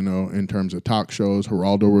 in terms of talk shows,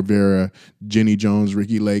 Geraldo Rivera, Jenny Jones,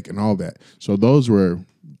 Ricky Lake, and all that. So those were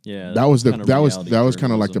that was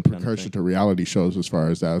kind of like the precursor to reality shows as far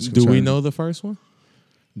as that was concerned. Do we know the first one?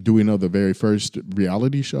 Do we know the very first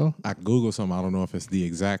reality show? I Googled something. I don't know if it's the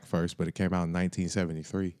exact first, but it came out in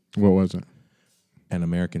 1973. What was it? An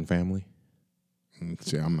American Family.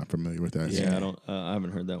 See, I'm not familiar with that. Yeah, I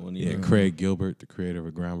haven't heard that one either. Yeah, Craig Gilbert, the creator of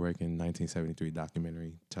a groundbreaking 1973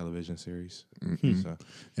 documentary television series. So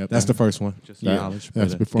that's the first one. Just knowledge.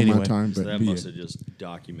 That's before my time. But That must have just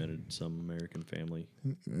documented some American family,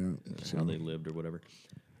 how they lived or whatever.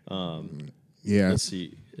 Let's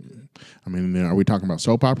see. I mean, are we talking about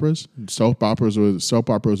soap operas? Soap operas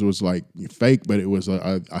was like fake, but it was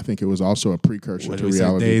I think it was also a precursor to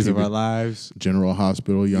reality. Days TV. of Our Lives, General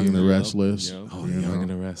Hospital, Young and the Restless. Yep. Oh, Young and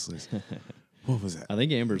the Restless. What was that? I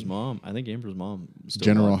think Amber's mom still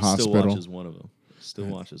General still Hospital. watches one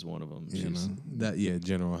of them.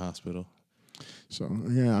 General Hospital. So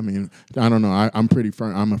yeah, I mean, I don't know. I'm pretty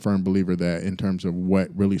firm. I'm a firm believer that in terms of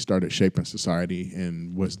what really started shaping society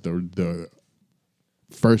and was the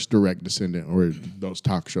first direct descendant or those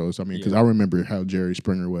talk shows. I mean, because I remember how Jerry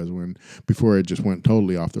Springer was before it just went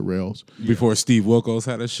totally off the rails. Before Steve Wilkos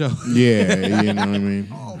had a show. Yeah, you know what I mean?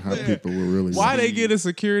 How people were really... Why they get a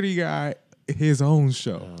security guy his own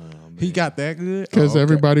show? He got that good? Because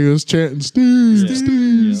everybody was chanting, Steve.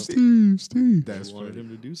 That's wanted him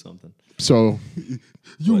to do something. So...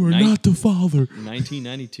 You are not the father.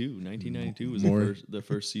 1992 was the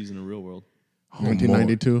first season of Real World.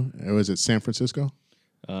 1992? Was it San Francisco?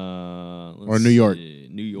 Or New York?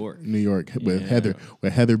 New York with Heather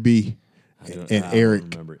B. and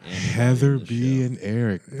Eric. Heather B. and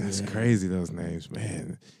Eric. That's crazy, those names,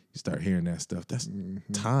 man. You start hearing that stuff. That's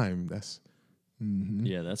time. That's...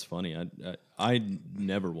 Yeah, that's funny. I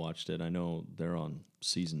never watched it. I know they're on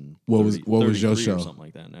season. What was your show? Or something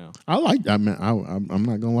like that now. I'm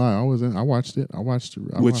not gonna lie. I watched it.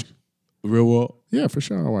 Which Real World? Yeah, for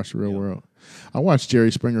sure. I watched The Real World. I watched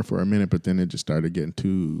Jerry Springer for a minute, but then it just started getting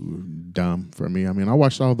too dumb for me. I mean, I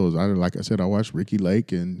watched all those. Like I said, I watched Ricky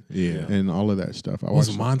Lake and all of that stuff. I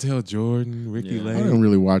Was watched. Montel Jordan, Ricky Yeah. I Lake? didn't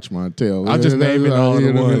really watch Montel. I'm just naming all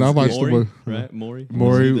the ones. I watched Maury, right? Maury.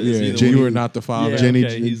 Maury, Is he yeah, the Jenny, one- you are not the father. Yeah. Jenny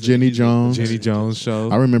okay, he's the- Jenny he's the- Jones. Jenny Jones show.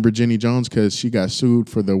 I remember Jenny Jones because she got sued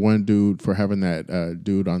for the one dude for having that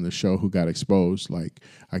dude on the show who got exposed. Like,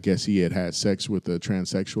 I guess he had sex with a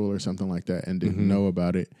transsexual or something like that and didn't know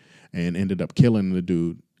about it and ended up killing the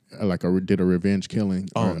dude. Did a revenge killing.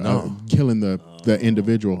 Killing the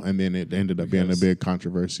individual, and then it ended up being a big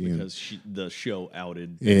controversy. Because the show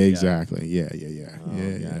outed. Yeah, exactly. Yeah.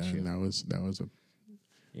 gotcha. And that was a.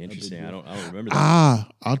 Interesting. I don't remember that.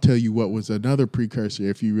 I'll tell you what was another precursor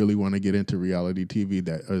if you really want to get into reality TV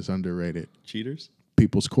that is underrated. Cheaters.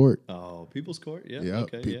 People's Court. Oh, People's Court. Yeah. Yeah,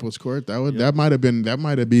 Okay. People's Court. That might have been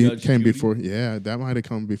Judge came Judy? before. Yeah, that might have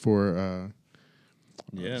come before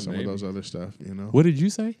Yeah. some maybe. of those other stuff. You know, What did you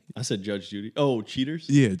say? I said Judge Judy. Oh, Cheaters.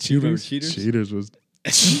 Yeah, You remember Cheaters. Cheaters. Cheaters was.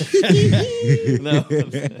 No,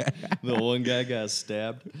 the one guy got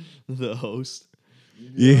stabbed. The host.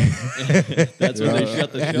 Yeah, That's when they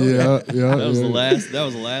shut the show. Yeah, down. yeah. That was yeah. the last. That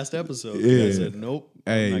was the last episode. Yeah. I said nope.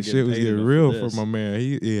 I'm hey, not shit was paid getting enough real this. for my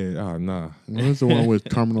man. Oh nah. What was the one with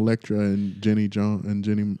Carmen Electra and Jenny Jones and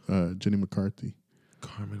Jenny McCarthy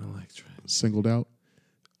Carmen Electra. singled out?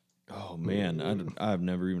 Oh man, I've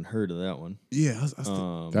never even heard of that one. Yeah,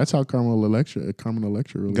 That's how Carmen Electra really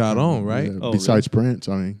Got came on, out. right? Yeah, Oh, besides Prince,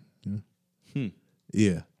 I mean,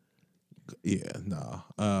 yeah, nah.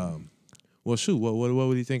 Well, shoot. What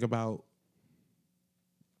would you think about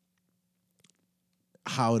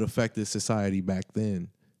how it affected society back then,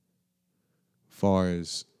 far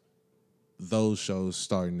as those shows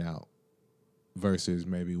starting out versus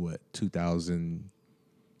maybe what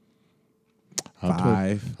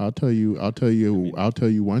 2005? I'll tell you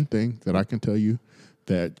one thing that I can tell you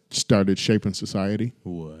that started shaping society.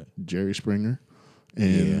 What? Jerry Springer.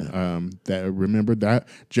 And remember that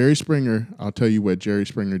Jerry Springer, I'll tell you what Jerry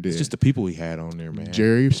Springer did. It's just the people we had on there, man.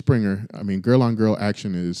 Jerry Springer, I mean, girl on girl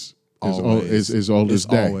action is old as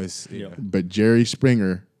day. Always, yeah. But Jerry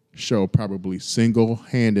Springer show probably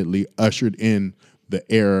single-handedly ushered in the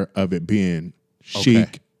era of it being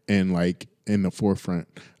chic and like in the forefront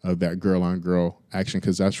of that girl on girl action,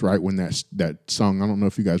 because that's right when that song, I don't know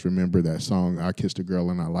if you guys remember that song, I Kissed a Girl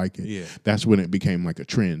and I Like It. Yeah. That's when it became like a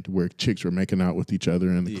trend where chicks were making out with each other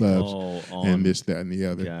in the clubs and this, that, and the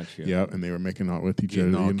other. Gotcha. Yep, and they were making out with each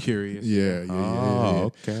Getting other. all curious. Yeah.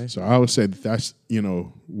 Okay. So I would say that's,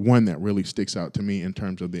 one that really sticks out to me in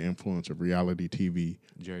terms of the influence of reality TV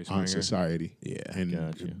Jerry on Springer. society. Yeah. And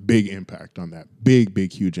Gotcha. big impact on that. Big,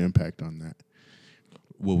 huge impact on that.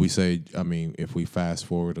 Will we say? I mean, if we fast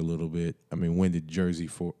forward a little bit, I mean, when did Jersey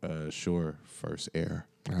Shore first air?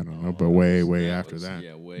 I don't know, but way after that.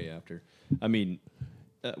 Yeah, way after. I mean,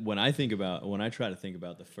 when I try to think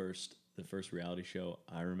about the first reality show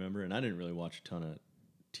I remember, and I didn't really watch a ton of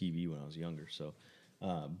TV when I was younger, so,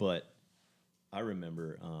 but I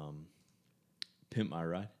remember Pimp My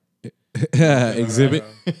Ride. Exhibit.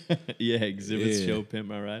 Yeah, Exhibit's Yeah. show Pimp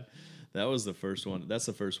My Ride. That was the first one. That's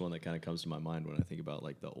the first one that kind of comes to my mind when I think about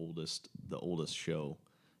like the oldest show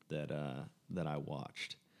that I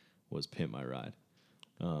watched was Pimp My Ride.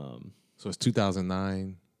 So it's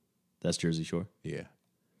 2009. That's Jersey Shore. Yeah.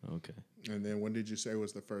 Okay. And then when did you say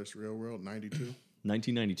was the first Real World? 92?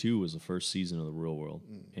 1992 was the first season of The Real World,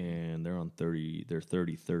 and they're on their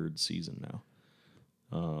 33rd season now.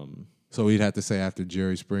 So we'd have to say after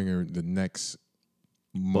Jerry Springer, the next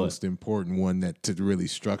most important one that to really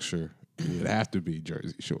structure would have to be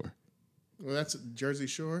Jersey Shore. Well, that's Jersey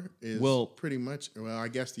Shore is pretty much. Well, I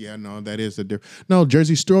guess that is a different. No,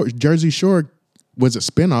 Jersey Shore was a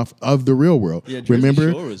spinoff of the Real World. Yeah, Jersey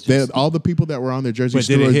remember Shore was just- all the people that were on there. Jersey But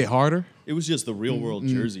Shore. did it hit harder? It was just the Real World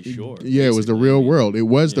Jersey Shore. Yeah, it was the basically. Real World. It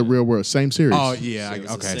was the Real World. Same series. Oh yeah. So it was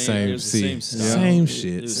the Okay. same- it was the same style. Same It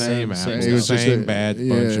shit. was Same the apples. same- It was just same a- bad yeah,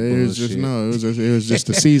 bunch of it was bullshit. just it was just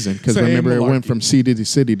a season because Same remember it went malarkey. from city to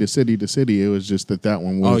city to city to city. It was just that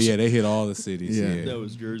one was. Oh yeah, they hit all the cities. Yeah. Yeah. That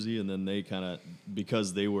was Jersey, and then they kind of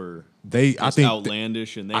because they were I just think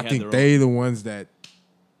outlandish, and they I had think their they own. the ones that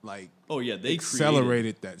like Oh yeah, they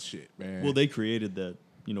accelerated that shit, man. Well, they created the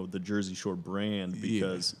Jersey Shore brand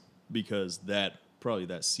because that probably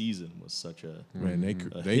that season was such a man, they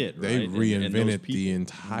hit, they right? And those reinvented the people-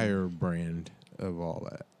 entire brand of all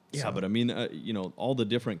that. Yeah, So, but I mean, all the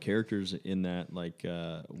different characters in that, like,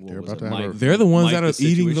 what was about it? to have Mike, a- they're the ones Mike that are the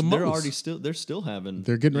eating the Situation. most. They're still having.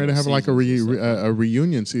 They're getting ready to have like a, seasons and stuff like a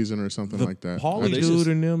reunion season or something the like that. Pauly they dude just-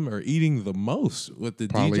 and them are eating the most with the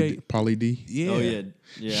DJ. Pauly D. Yeah. Oh yeah,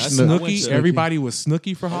 yeah. I went Snooki. to- Everybody was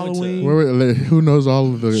Snooki for I went to- Halloween. Who knows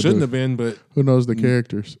all of the? Shouldn't the- have been, but Who knows the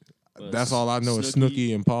characters? that's all I know is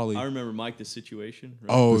Snooki and Pauly. I remember Mike the Situation. Right?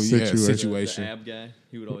 Oh The yeah, Situation. situation. The ab guy.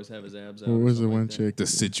 He would always have his abs out. What or was the something one like that. chick? The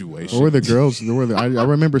situation. Or were the girls? I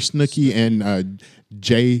remember Snooki and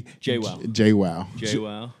Jay Wow. Jay Wow. Jay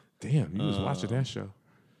Wow. Damn, you was watching that show.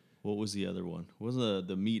 What was the other one? What was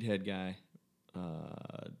the meathead guy?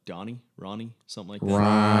 Ronnie, something like that.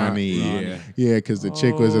 Ronnie. Yeah, because the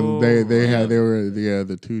chick was in, they were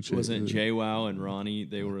the two chicks. Wasn't it Jay Wow and Ronnie?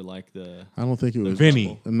 They were like the. I don't think it was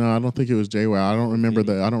Vinny. No, I don't think it was Jay Wow. I don't remember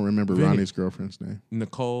Vinny. I don't remember Vinny. Ronnie's girlfriend's name.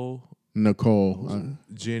 Nicole, Nicole.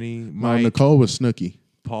 Jenny, No, Mike, Nicole was Snooki.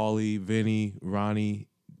 Pauly, Vinny, Ronnie,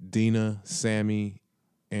 Dina, Sammy,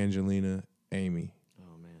 Angelina, Amy.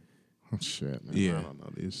 Oh man. Oh shit. Man. Yeah. I don't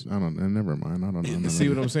know these. I don't. Never mind. I don't know. See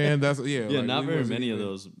what I'm saying? That's Yeah, like, not we very wasn't many of even-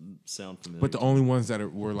 those sound familiar. But the only ones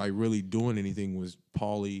that were like really doing anything was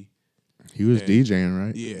Pauly. He was Yeah. DJing,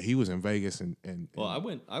 right? Yeah, he was in Vegas and Well,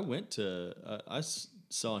 I went to.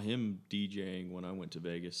 Saw him DJing when I went to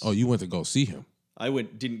Vegas. oh, you went to go see him. I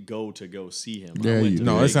didn't go to see him. Yeah, I went you to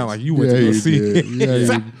No, Vegas. it sounded like you went Yeah, to go you see did. him. Yeah,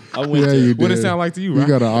 you, I went yeah, to. you What did. it sound like to you, You right?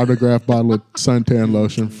 got an autographed bottle of suntan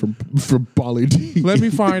lotion from Pauly D. Let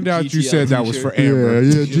me find out you GTL said that was for t-shirt. Amber.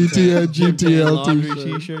 Yeah, GTL laundry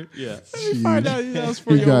t-shirt. t-shirt. Yeah. Let me find out that was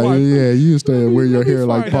for You your got wife. yeah. You used to wear your Let me hair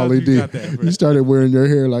like find out Pauly you D. got that, bro. You started wearing your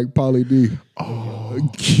hair like Pauly D. Oh,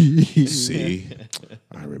 See,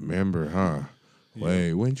 I remember, huh?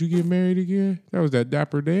 Wait, when did you get married again? That was that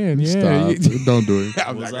Dapper Dan. Yeah, Stop. Don't do it.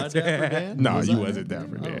 I Was I like, Dapper Dan? No, Was you I? wasn't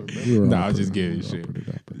Dapper Dan. You were No, all I was just pretty- giving you shit.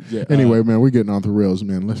 pretty dapper. Yeah, Anyway, man, we're getting off the rails,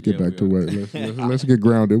 man. Let's get Yeah, back to we what. Let's get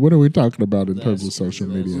grounded. What are we talking about in terms of That's- social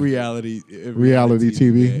that's- media? reality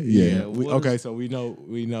TV? Yeah. Okay, so we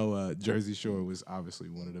know Jersey Shore was obviously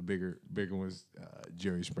one of the bigger ones.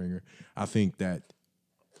 Jerry Springer. I think that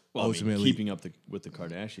Well, I mean, ultimately, keeping up with the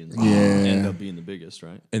Kardashians. Yeah. Ended up being the biggest,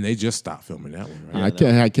 right? and they just stopped filming that one, right?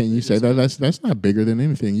 I can't. You say that? That's not bigger than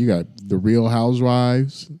anything. You got the Real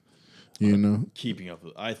Housewives. You know,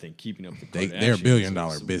 I think keeping up with the They're Kardashians. a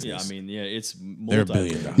billion-dollar is- business. Yeah, I mean, yeah, it's They're a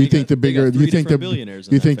billion-dollar. you think the bigger? You think the billionaires?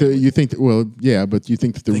 you think that? Well, yeah, but you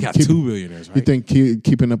think that the They got keep- 2 billionaires, right? You think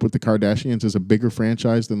Keeping Up with the Kardashians is a bigger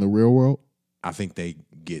franchise than the Real World? I think they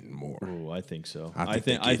getting more. Oh, I think so. I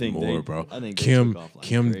think more, they, bro. I think they Kim took off like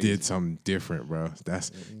Kim crazy. did something different, bro.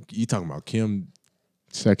 That's you talking about Kim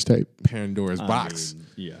Sex tape. Pandora's I box, mean,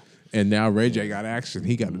 yeah. and now Ray J got action.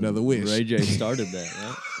 He got another wish. Ray J started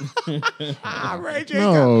that, right? Ray J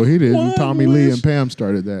No, he didn't. one Tommy Lee wish. and Pam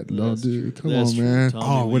started that. No, That's dude, true. come That's on, true. man. Tommy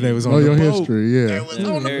Oh, when they Lee. was Know on the your boat. history, yeah. They was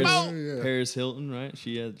on the Paris, boat. Paris Hilton, right?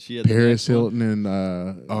 She had the Paris next one. Hilton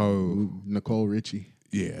and Nicole Richie.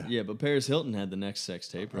 Yeah. Yeah, but Paris Hilton had the next sex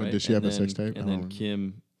tape, right? did she have a sex tape? And I then don't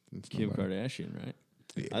Kim nobody. Kardashian,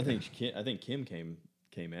 right? I think Kim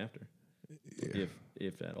came after,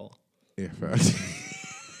 if at all. If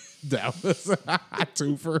that was a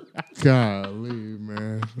twofer. Golly,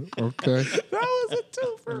 man. Okay. That was a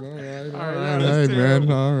twofer. All All right, right, that's hey, man.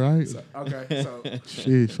 terrible. All right. Okay, so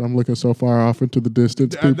Sheesh, I'm looking so far off into the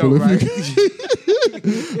distance, I people. know, If right? you-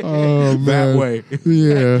 oh man. That way.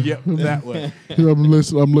 Yeah. Yep, that way.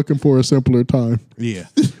 I'm looking for a simpler time. Yeah.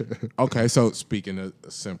 Okay, so speaking of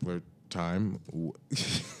a simpler time,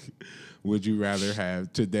 would you rather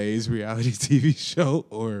have today's reality TV show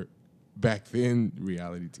or back then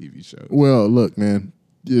reality TV show? Well, look, man.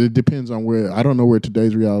 It depends on where. I don't know where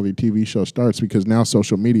today's reality TV show starts because now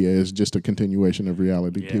social media is just a continuation of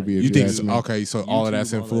reality Yeah. TV. You if think ask me. okay? So all of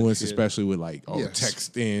that's YouTube, all that influenced, shit. especially with like Yes.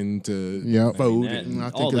 text in to Yep. vote. that- and- I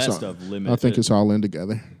all think it's that all- stuff I limit. think it's all in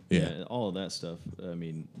together. yeah. all of that stuff. I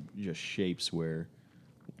mean, just shapes where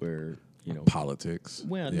Politics.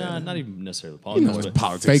 Well, Yeah. not even necessarily You politics. know, it's but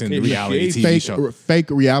politics fake- in the it reality shapes- TV show. Fake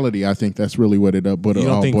reality. I think that's really what it all You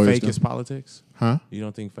don't think boils fake down. is politics? Huh? You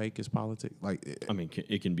don't think fake is politics? Like, I mean,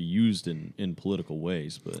 it can be used in political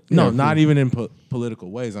ways, but no, Yeah, not even in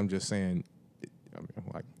political ways. I'm just saying. I mean,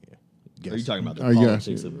 like, yeah. are you talking about the Oh, yeah.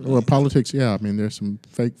 politics? Of, Well, politics. Yeah, I mean, there's some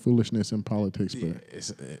fake foolishness in politics, Yeah, but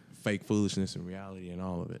it's fake foolishness and reality and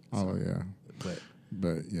all of it. oh yeah,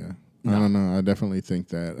 But yeah. I don't know. I definitely think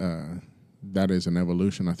that that is an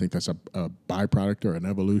evolution. I think that's a byproduct or an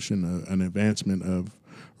evolution, an advancement of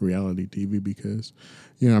reality TV because,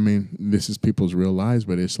 you know, I mean, this is people's real lives,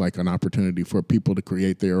 but it's like an opportunity for people to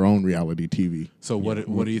create their own reality TV. So what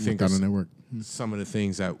do you think without is a network? some of the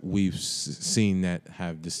things that we've seen that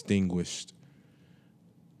have distinguished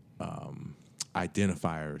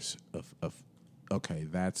identifiers of okay,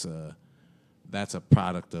 that's a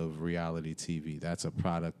product of reality TV. That's a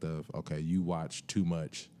product of, okay, you watch too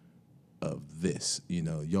much of this, you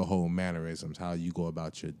know, your whole mannerisms, how you go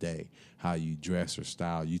about your day, how you dress or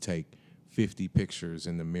style. You take 50 pictures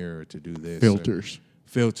in the mirror to do this. Filters.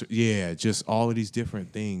 Yeah, just all of these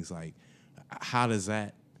different things. Like, how does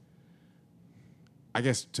that, I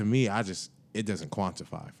guess to me, it doesn't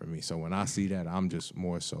quantify for me. So when I see that, I'm just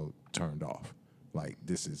more so turned off. Like,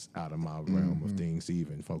 this is out of my realm of things to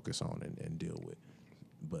even focus on and deal with.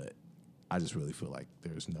 But I just really feel like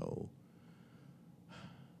there's no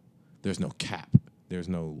cap. There's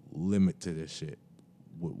no limit to this shit,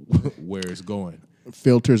 where it's going.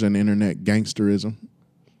 Filters and internet gangsterism.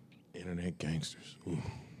 Internet gangsters. Ooh.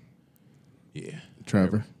 Yeah.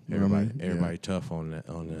 Trevor. Everybody tough on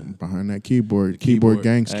that. Behind that keyboard keyboard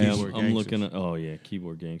gangsters. Hey, Keyboard I'm gangsters. looking at,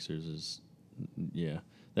 keyboard gangsters is,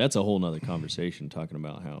 that's a whole nother conversation talking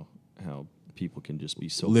about how people can just be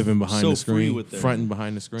so Living behind so the free screen, with their, fronting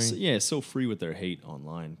behind the screen. so free with their hate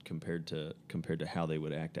online compared to how they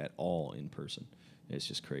would act at all in person. It's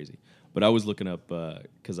just crazy. But I was looking up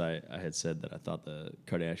because I had said that I thought the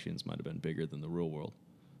Kardashians might have been bigger than the real world,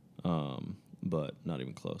 but not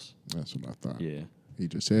even close. That's what I thought. Yeah. He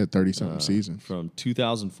just said 30-something seasons. From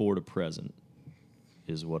 2004 to present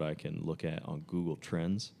is what I can look at on Google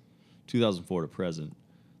Trends. 2004 to present,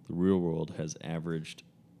 the real world has averaged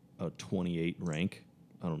a 28 rank.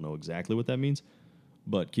 I don't know exactly what that means,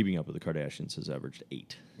 but Keeping Up with the Kardashians has averaged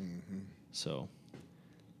 8. Mm-hmm. So,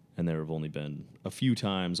 and there have only been a few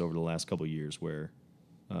times over the last couple of years where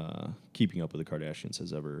Keeping Up with the Kardashians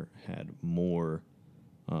has ever had more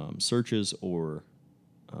searches or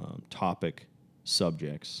topic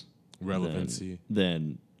subjects Relevancy.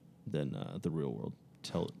 than the real world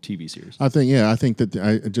TV series. I think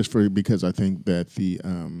that because I think that the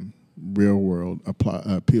real world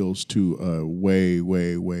appeals to a way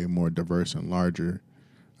more diverse and larger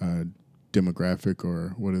demographic,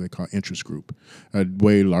 or what do they call interest group, a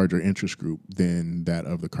way larger interest group than that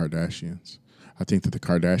of the Kardashians. I think that the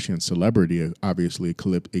Kardashian celebrity obviously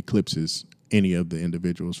eclipses any of the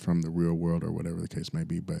individuals from the real world or whatever the case may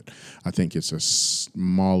be, but I think it's a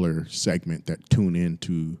smaller segment that tune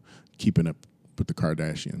into Keeping Up with the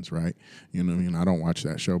Kardashians, right? You know what I mean? I don't watch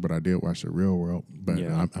that show, but I did watch the real world, but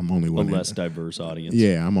Yeah. I'm only A one. less diverse audience.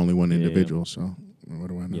 Yeah, I'm only one individual, so what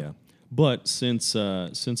do I know? Yeah. But since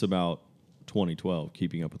about 2012,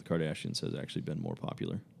 Keeping Up with the Kardashians has actually been more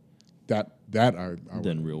popular. That I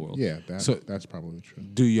Than real world. Yeah, So- that's probably true.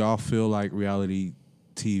 Do y'all feel like reality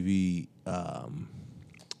TV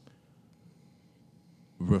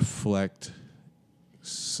reflect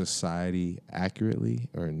society accurately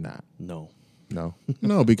or not? No. No.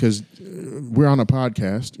 No, because we're on a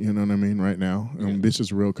podcast, you know what I mean, right now. And this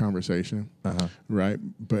is a real conversation, right?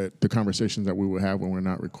 But the conversations that we will have when we're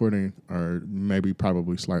not recording are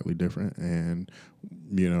probably slightly different. And,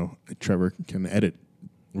 you know, Trevor can edit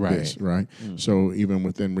this, right? So even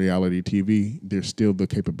within reality TV, there's still the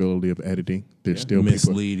capability of editing. There's still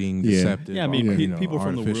Misleading, Yeah. deceptive. Yeah, I mean, you know, people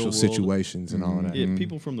from the real artificial world- situations and all that. Yeah,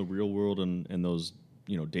 people from the real world and those,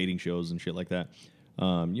 dating shows and shit like that.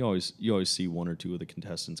 You always see one or two of the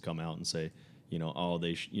contestants come out and say,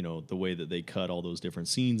 the way that they cut all those different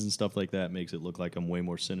scenes and stuff like that makes it look like I'm way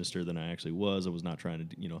more sinister than I actually was. I was not trying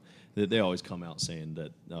to, they always come out saying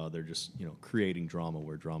that they're just, creating drama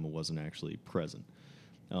where drama wasn't actually present.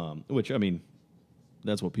 Which, I mean,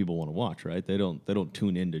 that's what people want to watch, right? They don't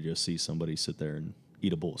tune in to just see somebody sit there and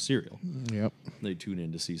eat a bowl of cereal. Yep. They tune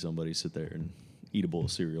in to see somebody sit there and eat a bowl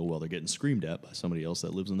of cereal while they're getting screamed at by somebody else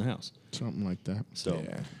that lives in the house. Something like that. So,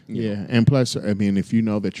 Yeah, and plus, I mean, if you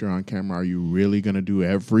know that you're on camera, are you really going to do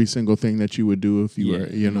every single thing that you would do if you were,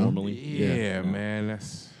 normally. Yeah, man.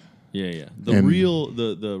 That's Yeah. The And-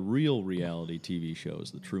 real reality TV show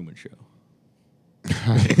is the Truman Show.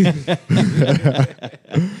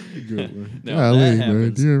 Good one. Now, Golly, that man,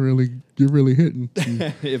 happens. you're really hitting.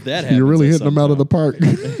 If that happens, You're really at hitting them some out of the time- park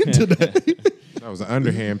today. that was an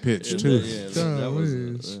underhand pitch too. Yeah, that was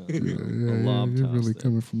a lob You're toss really there.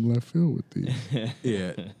 coming from left field with these.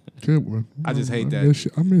 Yeah. Good one. I just hate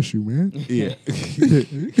that. I miss you, man. Yeah.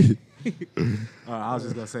 I was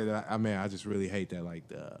just gonna say that. I just really hate that. Like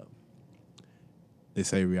they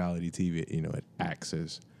say reality TV, it acts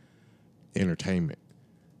as entertainment,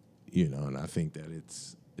 and I think that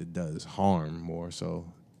it does harm more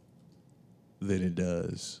so than it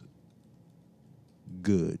does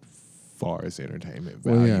good far as entertainment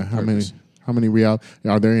Well, value. yeah. purpose. How many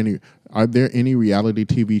are there any reality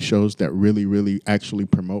TV shows that really actually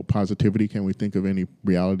promote positivity? Can we think of any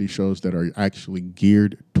reality shows that are actually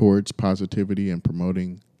geared towards positivity and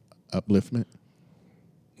promoting upliftment?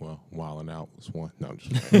 Well, Wildin' Out was one. No, I'm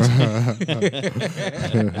just playing.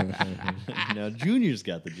 Now Junior's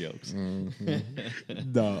got the jokes. No,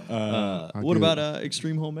 What about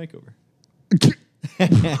Extreme Home Makeover?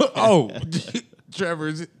 oh,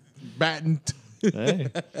 Trevor's batting. Hey,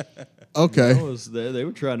 Okay. they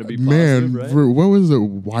were trying to be Man, positive, right? what was the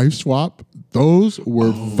wife swap? Those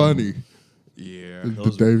were funny. Yeah. The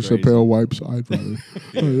Those Dave were crazy. Chappelle wipes I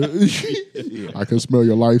I can smell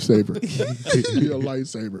your lifesaver. Your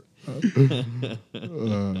lifesaver.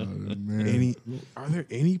 Man. Are there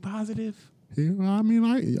any positive? Yeah, I mean,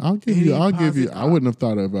 I'll give Any you. I positive- wouldn't have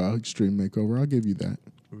thought of Extreme Makeover. I'll give you that.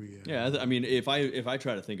 Yeah, I mean, if I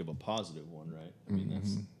try to think of a positive one, right? I mean,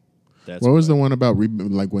 that's What was the one about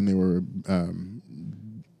like when they were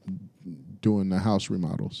doing the house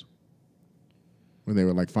remodels? When they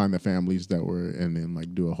would like find the families that were and then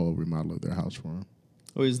like do a whole remodel of their house for them.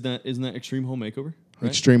 Oh, isn't that Extreme Home Makeover? Right?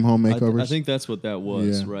 Extreme Home Makeovers. I think that's what that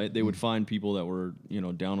was, Yeah. right? They would find people that were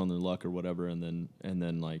down on their luck or whatever, and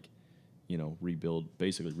then like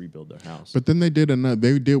basically rebuild their house. But then they did another.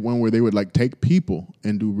 They did one where they would like take people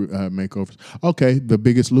and do makeovers. Okay, The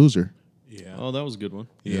Biggest Loser. Yeah. Oh, that was a good one.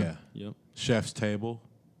 Yeah. Yep. Chef's Table.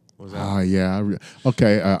 Was that? Ah, yeah.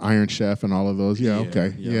 Okay, Iron Chef and all of those. Yeah. Yeah,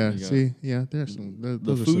 Okay. yeah, Yeah. you got See. Yeah. There's some. The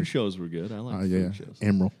Those are food some, shows were good. I like yeah. food shows.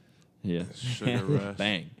 Emerald. Yeah. Sugar Rush.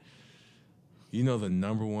 Bang. You know the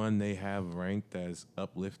number one they have ranked as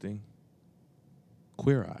uplifting?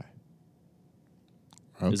 Queer Eye.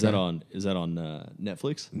 Okay. Is that on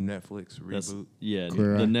Netflix? Netflix That's, reboot. yeah,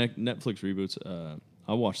 Queer the Eye. Netflix reboots.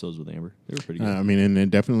 I watched those with Amber. They were pretty good. I mean, and it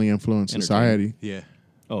definitely influenced society. Yeah.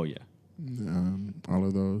 Oh yeah. All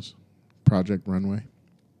of those. Project Runway.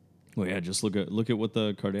 Well, yeah. Just look at what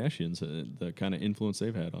the Kardashians, the kind of influence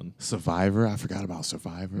they've had on. Survivor. I forgot about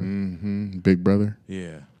Survivor. Mm-hmm. Big Brother.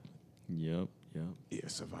 Yeah. Yep. Yep. Yeah,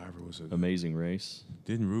 Survivor was a Amazing Race.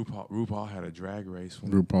 Didn't RuPaul had a drag race one?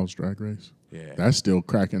 RuPaul's Drag Race. Yeah. That's still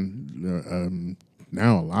cracking.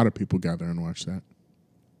 Now a lot of people gather and watch that.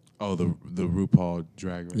 Oh, the RuPaul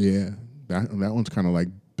drag race. Yeah, that one's kind of like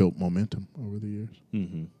built momentum over the years.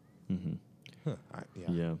 Mm-hmm. Mm-hmm. Huh.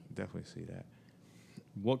 Yeah. Yeah. Definitely see that.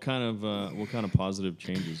 What kind of positive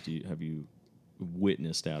changes have you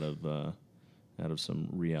witnessed out of some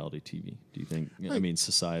reality TV? Do you think? I mean,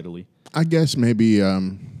 societally. I guess maybe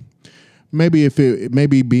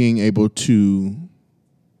maybe being able to,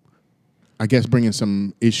 I guess, bringing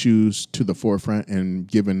some issues to the forefront and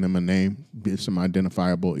giving them a name, some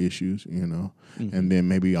identifiable issues, and then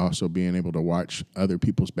maybe also being able to watch other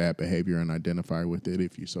people's bad behavior and identify with it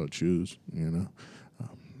if you so choose,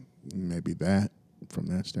 maybe that from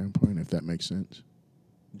that standpoint, if that makes sense.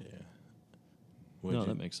 Yeah. No,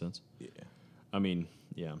 that makes sense. Yeah. I mean,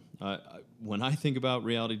 yeah. When I think about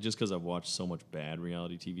reality, just because I've watched so much bad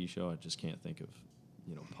reality TV show, I just can't think of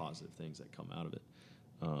positive things that come out of it.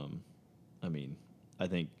 I mean, I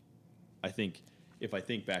think if I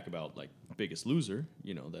think back about like Biggest Loser,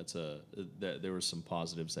 that there were some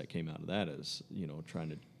positives that came out of that as trying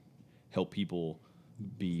to help people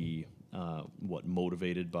be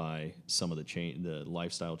motivated by some of the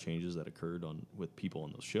lifestyle changes that occurred with people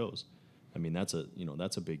on those shows. I mean, that's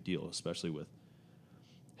a big deal, especially with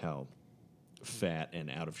how fat and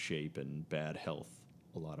out of shape and bad health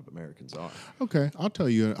a lot of Americans are. Okay, I'll tell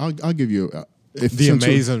you. I'll give you The since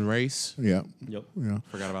we- Amazing Race. Yeah, Yep. yeah.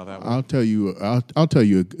 Forgot about that one. I'll tell you. I'll tell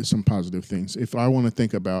you some positive things. If I want to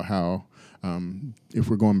think about how, if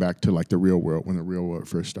we're going back to like the Real World when the Real World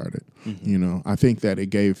first started, I think that it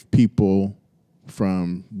gave people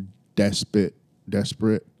from desperate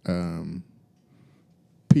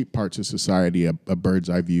parts of society a bird's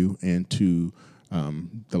eye view into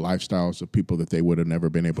the lifestyles of people that they would have never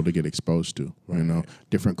been able to get exposed to,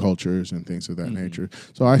 different cultures and things of that nature.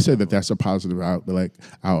 So I say that that's a positive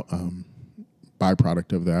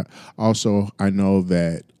byproduct of that. Also, I know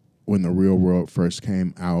that when the Real World first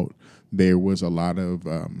came out, there was a lot of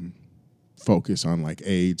focus on like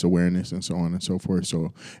AIDS awareness and so on and so forth.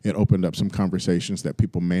 So it opened up some conversations that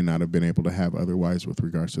people may not have been able to have otherwise with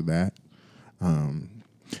regards to that.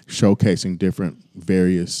 Showcasing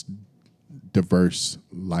various diverse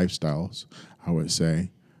lifestyles, I would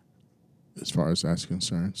say, as far as that's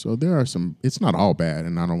concerned. So there are some, it's not all bad,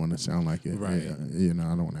 and I don't want to sound like it. Right. I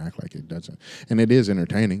don't want to act like it doesn't. And it is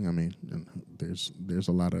entertaining. I mean, there's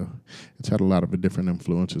a lot of, it's had a lot of different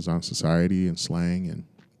influences on society and slang and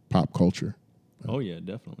pop culture. Oh yeah,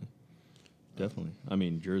 definitely. definitely. I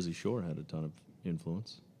mean, Jersey Shore had a ton of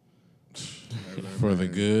influence. For the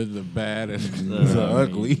good, the bad, and I the mean,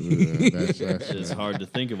 ugly. It's hard to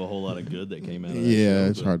think of a whole lot of good that came out of that Yeah, show,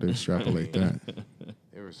 it's but- hard to extrapolate that.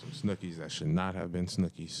 There were some Snookies that should not have been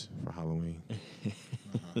Snookies for Halloween.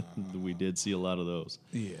 We did see a lot of those.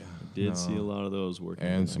 Yeah. Did see a lot of those working.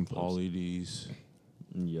 on And that some close. Pauly D's.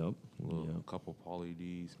 Yep. A couple Pauly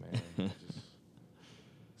D's, man. Just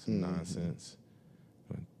some nonsense.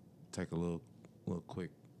 Gonna take a little quick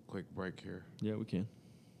break here. Yeah, we can.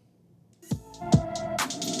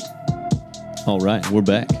 All right, we're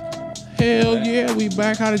back. Hell yeah, we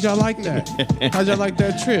back. How did y'all like that? How'd y'all like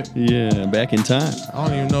that trip? Yeah, back in time. I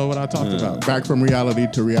don't even know what I talked about. Back from reality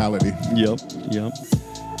to reality. Yep.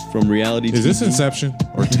 From reality Is TV. this Inception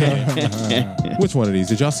or Tenet? Which one of these?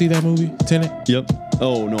 Did y'all see that movie, Tenet? Yep.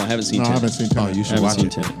 Oh, no, I haven't seen No, I Tenet. haven't seen Oh, Tenet. you I should haven't watch seen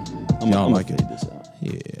it. Tenet. Y'all I'm like gonna it. fade this out.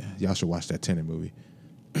 Yeah, y'all should watch that Tenet movie.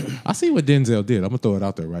 I see what Denzel did. I'm gonna throw it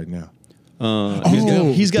out there right now.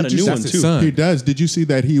 He's got a did you- new that's one his too. son. He does. Did you see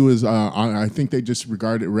that he was? I think they just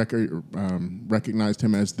recognized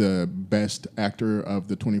him as the best actor of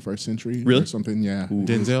the 21st century. Really? Or something. Yeah.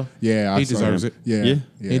 Denzel. Yeah, he I saw deserves him. it. Yeah,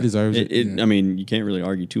 Yeah. He deserves it. I mean, you can't really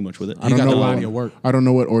argue too much with it. I don't got know the what- body of work. I don't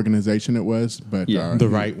know what organization it was, but Yeah. The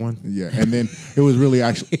right one. Yeah, and then it was really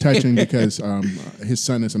actually touching because his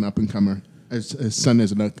son is an up and comer. His son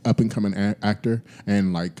is an up and coming actor,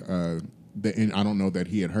 and like and I don't know that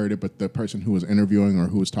he had heard it, but the person who was interviewing or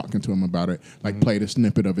who was talking to him about it, like played a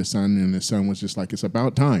snippet of his son, and his son was just like, "It's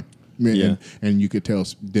about time." Yeah. And you could tell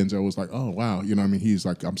Denzel was like, "Oh wow," you know what I mean? He's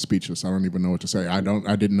like, "I'm speechless. I don't even know what to say. I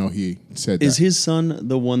didn't know he said Is that." his son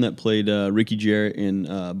the one that played Ricky Jarrett in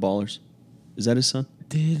Ballers? Is that his son?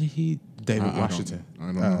 Did he? David I don't- Washington. I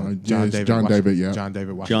don't know. John It's David. John Washington. David, yeah. John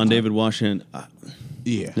David Washington. John David Washington.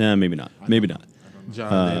 Yeah. Nah, maybe not. Maybe not.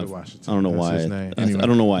 John David Washington. I don't know That's why. his name. I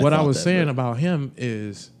don't know why. What I thought was that, saying but- about him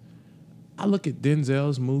is, I look at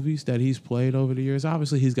Denzel's movies that he's played over the years.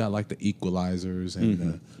 Obviously, he's got like the Equalizers and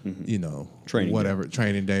the, Training whatever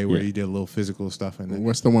Training Day, where Yeah. he did a little physical stuff and then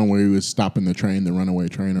What's the one where he was stopping the train, the runaway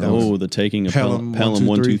train? Or Oh, the taking of Pelham Pelham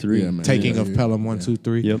 1, 2, 3. Yeah, man. Taking Yeah, of yeah, Pelham 1, 2,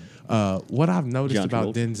 3. Yep. What I've noticed John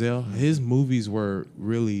about Travolta. Denzel, his movies were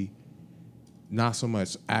really not so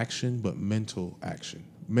much action, but mental action.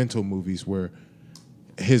 Mental movies where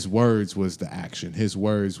his words was the action. His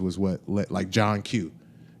words was what like John Q.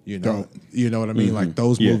 You know, Dope. you know what I mean? Like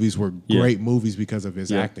those Yeah. movies were Yeah. great movies because of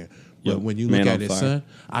his Yeah. acting. But Yep. when you Man look on at his Fire. son,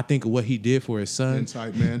 I think of what he did for his son.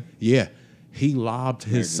 Inside Man. Yeah, he lobbed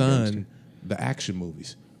his American son Gangster. the action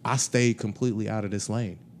movies. I stayed completely out of this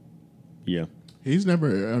lane. Yeah. He's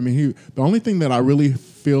never. I mean, the only thing that I really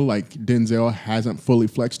feel like Denzel hasn't fully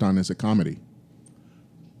flexed on is a comedy.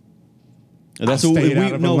 And that's I what stayed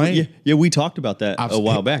out of the lane. Yeah, we talked about that a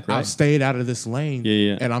while back, right? I've stayed out of this lane.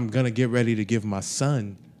 Yeah. And I'm gonna get ready to give my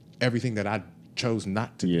son everything that I chose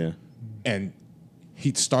not to. Yeah. And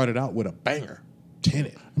he started out with a banger,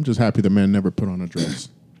 Tenet. I'm just happy the man never put on a dress.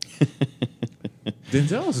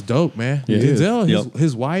 Denzel's dope, man. Yeah. Denzel, Yep.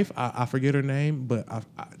 his wife, I forget her name, but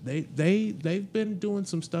they've been doing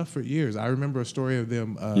some stuff for years. I remember a story of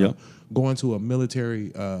them Yep. going to a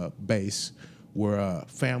military base where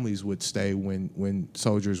families would stay when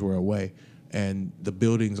soldiers were away, and the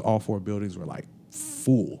buildings, all four buildings, were like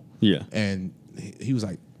full. Yeah. And he was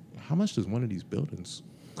like, "How much does one of these buildings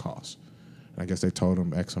cost?" And I guess they told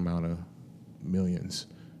him X amount of millions.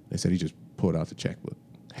 They said he just pulled out the checkbook,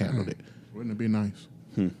 handled it. Wouldn't it be nice?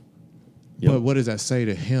 Yep. But what does that say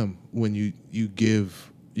to him when you give?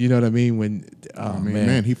 You know what I mean? When I mean,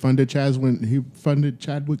 man, he funded Chadwick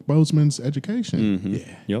Boseman's education.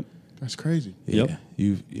 yeah, Yep. That's crazy. yeah, Yep.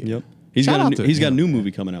 yeah. Yep. He's Shout got out a to he's got a him, new man.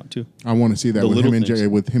 movie coming out too. I want to see that The with Little him,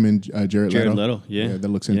 Things. and Jared Leto. Jared Leto. Yeah. that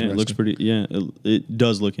looks Yeah, interesting. it looks pretty. Yeah, it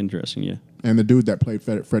does look interesting. Yeah. And the dude that played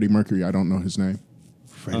Freddie Mercury, I don't know his name.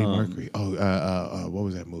 Freddie Mercury. Oh, what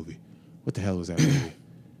was that movie? What the hell was that movie?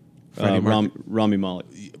 Freddie Mercury. Rami Malek.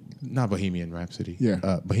 Not Bohemian Rhapsody.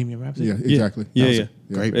 Yeah. Bohemian Rhapsody. Yeah, exactly. Yeah, That was yeah.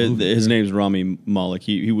 a great Uh, movie. His name's Rami Malek.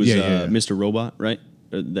 He was Yeah. Mr. Robot, right?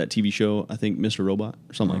 That TV show, I think, Mr. Robot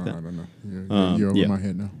or something like I that. don't know. You're over yeah. my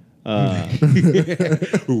head now.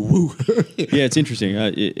 Yeah, it's interesting.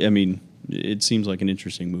 I mean, it seems like an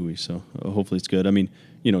interesting movie, so hopefully it's good. I mean,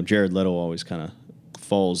 Jared Leto always kind of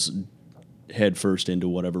falls head first into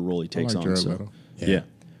whatever role he takes like on. Jared So, Leto. yeah.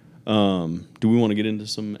 Do we want to get into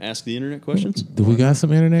some Ask the Internet questions? Do we got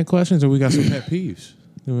some internet questions or we got some pet peeves?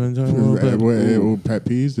 Do we wanna talk a little bit? Pet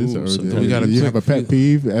peeves? Ooh, so we got a you quick have a pet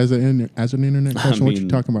peeve as an internet question? What you mean-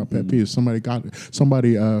 talking about? Pet peeves?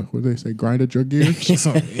 Somebody what do they say? Grinded your gears?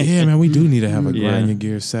 So, yeah, man, we do need to have a Yeah. grind your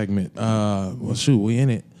gear segment. Well, shoot, we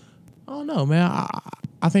in it. I don't know, man.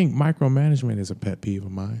 I think micromanagement is a pet peeve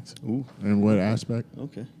of mine. Ooh, In what aspect?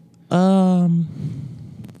 okay. I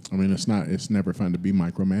mean, it's never fun to be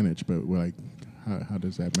micromanaged, but like, how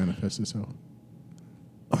does that manifest itself?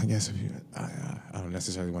 I guess if you, I don't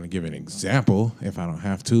necessarily want to give an example if I don't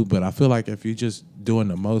have to, but I feel like if you're just doing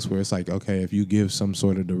the most, where it's like, okay, if you give some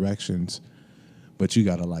sort of directions, but you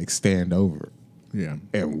gotta like stand over Yeah.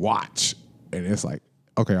 and watch, and it's like,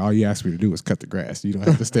 okay, all you asked me to do is cut the grass. You don't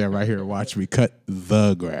have to stand right here and watch me cut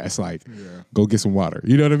the grass. Like, go get some water.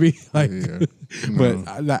 You know what I mean? Like, Yeah.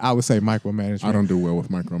 but I would say micromanagement. I don't do well with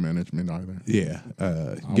micromanagement either. Yeah,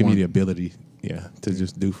 give me want- the ability, to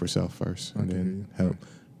just do for self first and Okay, then yeah. help.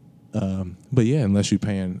 But yeah, unless you're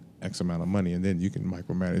paying X amount of money, and then you can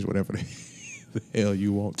micromanage whatever the hell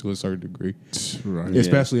you want to a certain degree. Right.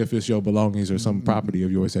 Especially if it's your belongings or some property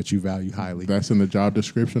of yours that you value highly. That's in the job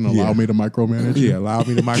description. Allow Yeah. me to micromanage. Yeah, allow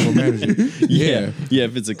me to micromanage it. Yeah. Yeah,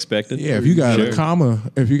 if it's expected. Yeah, if you got Sure. a comma,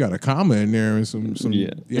 in there and some some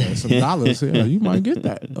dollars, you might get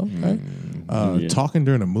that. Okay. Yeah. Talking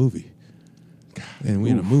during a movie, and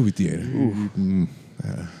we in a movie theater.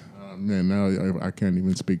 Man, now I can't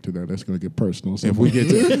even speak to that. That's going to get personal. If we get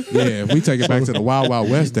to if we take it back to the Wild Wild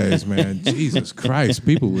West days, man, Jesus Christ,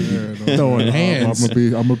 people would be throwing hands. I'm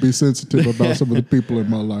gonna be sensitive about some of the people in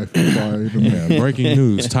my life. Before I even Yeah, breaking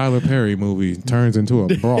news: Tyler Perry movie turns into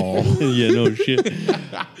a brawl. Yeah, no shit.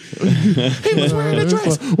 He was wearing a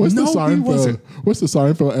dress. What's No, the he Seinfeld? wasn't. What's the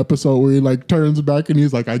Seinfeld episode where he like turns back and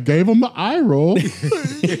he's like, "I gave him the eye roll."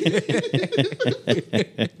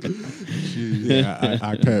 Yeah,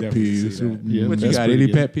 I can Pet definitely see peeves. that. Yeah, What you that's got? pretty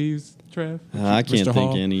Any good. pet peeves, Trev? I can't Mr. think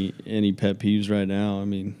Hall? any pet peeves right now. I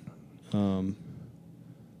mean,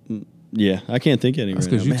 yeah, I can't think of any That's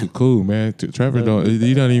right because now. you too cool, man. Trevor don't.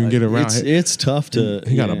 He don't even get around. It's tough to.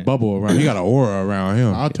 He got a yeah. bubble around. He got an aura around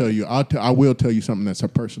him. I'll tell you. I will tell you something that's a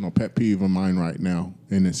personal pet peeve of mine right now,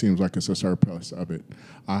 and it seems like it's a surplus of it.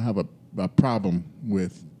 I have a problem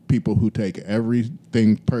with people who take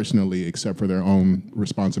everything personally except for their own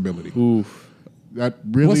responsibility. Oof. That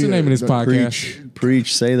really. What's the name of this that podcast?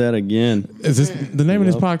 Preach. Say that again. Is this the name of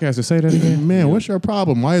this podcast? To say that again? Man, what's your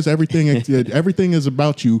problem? Why is everything is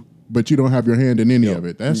about you, but you don't have your hand in any of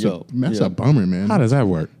it? That's Yo. a bummer, man. How does that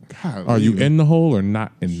work? Golly. Are you in the hole or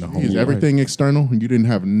not in the hole? Is everything external and you didn't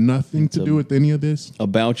have nothing to do with any of this?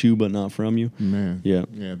 About you, but not from you. Man. Yeah.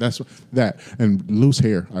 Yeah, that's that. And loose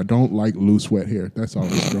hair. I don't like loose, wet hair. That's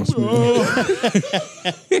always gross me out.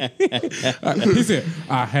 He said,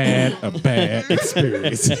 "I had a bad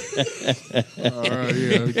experience."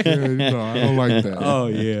 Yeah, no, I don't like that. Oh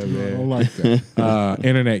yeah, I don't man. like that.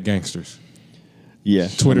 Internet gangsters, Yeah.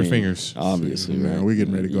 Twitter fingers. Obviously, Man, man. we're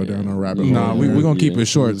getting ready to go down a rabbit hole. Nah, we're gonna keep Yeah. it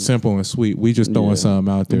short, simple, and sweet. We just throwing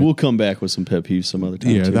something out there. We'll come back with some pet peeves some other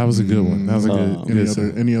time. Yeah, too. that was a good one. That was a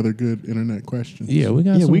good. Any other good internet questions? Yeah, we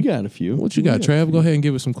got. Yeah, some, we got a few. What you got, Trav? Go ahead and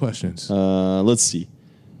give us some questions. Let's see.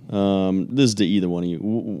 This is to either one of you.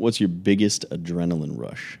 What's your biggest adrenaline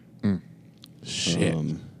rush? Shit.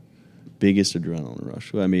 Biggest adrenaline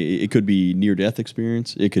rush. I mean, it could be near-death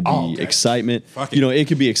experience. It could be Oh, okay. excitement. Fuck You know, it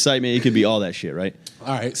could be excitement. It could be all that shit, right?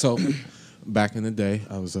 All right, so back in the day,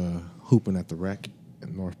 I was hooping at the Rec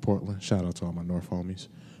in North Portland. Shout out to all my North homies.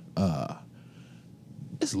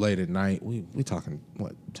 It's late at night. We talking,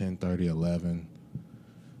 what, 10:30, 11.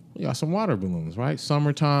 We got some water balloons, right?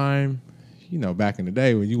 Summertime. You know, back in the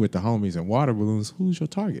day when you with the homies and water balloons, who's your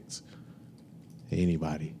targets?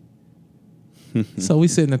 Anybody. So we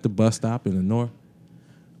sitting at the bus stop in the north.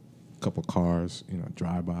 Couple cars,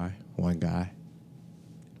 drive by. One guy.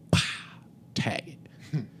 Tag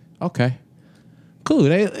it. Okay. Cool.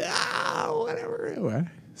 They whatever. Right.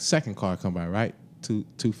 Second car come by, right? Two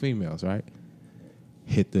females, right?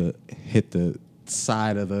 Hit the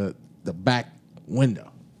side of the back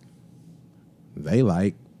window. They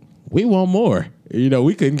like, we want more. We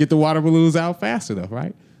couldn't get the water balloons out fast enough,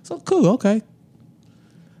 right? So cool, okay.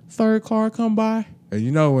 Third car come by,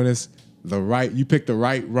 and when it's the right, you pick the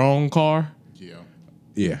wrong car.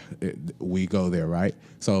 Yeah, we go there, right?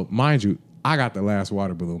 So, mind you, I got the last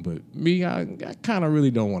water balloon, but me, I kind of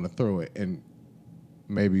really don't want to throw it. And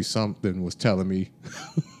maybe something was telling me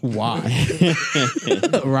why,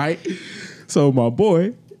 right? So, my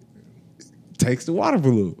boy takes the water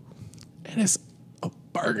balloon, and it's a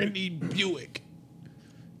burgundy Buick,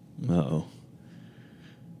 Uh-oh.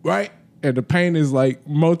 right? And the paint is like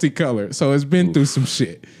multicolored, so it's been through some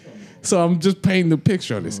shit. So I'm just painting the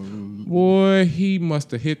picture on this. Boy, he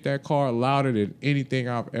must have hit that car louder than anything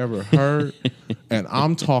I've ever heard. And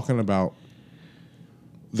I'm talking about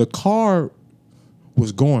the car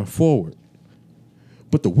was going forward,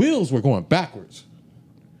 but the wheels were going backwards.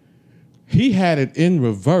 He had it in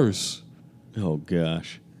reverse Oh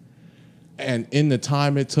gosh. And in the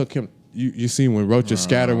time it took him, you see when roaches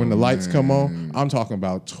scatter when the lights come on, I'm talking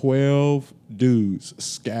about 12 dudes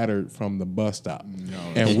scattered from the bus stop.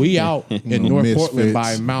 And we out in North Portland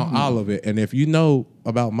by Mount Olivet. And if you know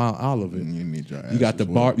about Mount Olivet, you got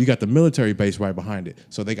the you got the military base right behind it.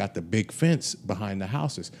 So they got the big fence behind the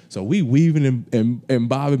houses. So we weaving and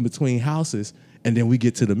bobbing between houses, and then we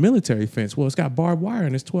get to the military fence. Well, it's got barbed wire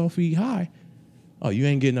and it's 12 feet high. Oh, you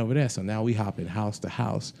ain't getting over there. So now we hopping house to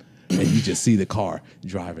house. And you just see the car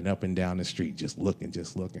driving up and down the street, just looking.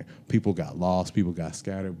 People got lost. People got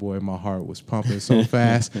scattered. Boy, my heart was pumping so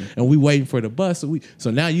fast. And we waiting for the bus.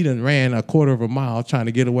 So now you done ran a quarter of a mile trying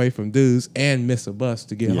to get away from dudes and miss a bus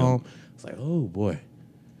to get home. It's like, oh, boy.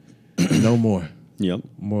 No more. Yep.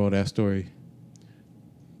 Moral of that story,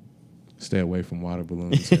 stay away from water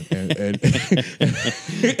balloons and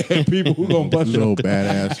people who gonna bust little your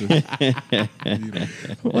badasses.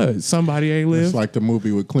 what? Somebody ain't It's lived. like the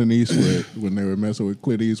movie with Clint Eastwood when they were messing with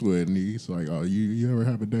Clint Eastwood, and he's like, "Oh, you ever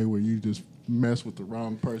have a day where you just mess with the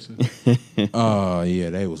wrong person?" Oh yeah,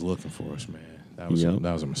 they was looking for us, man. That was Yep.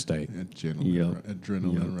 that was a mistake.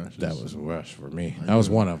 Adrenaline rushes. That was a rush for me. That was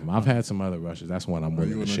one of them. I've had some other rushes. That's one I'm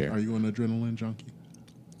willing to share. Are you an adrenaline junkie?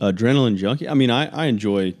 Adrenaline junkie. I mean, I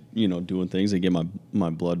enjoy doing things that get my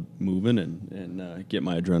blood moving and get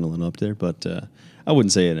my adrenaline up there. But I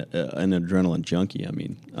wouldn't say an adrenaline junkie. I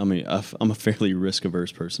mean, I'm a fairly risk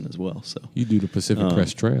averse person as well. So You do the Pacific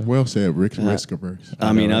Crest Trail. Well said, risk averse.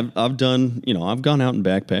 I mean, I've done I've gone out and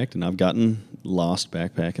backpacked, and I've gotten lost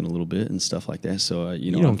backpacking a little bit and stuff like that. So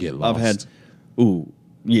You don't get lost. I've had,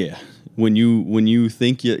 yeah. When you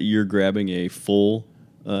think you're grabbing a full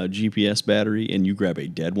GPS battery and you grab a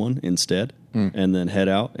dead one instead, and then head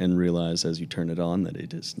out and realize as you turn it on that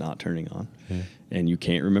it is not turning on, and you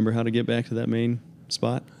can't remember how to get back to that main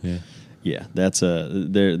spot. Yeah, that's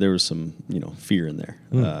there was some fear in there.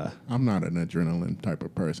 I'm not an adrenaline type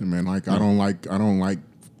of person, man. Like I don't like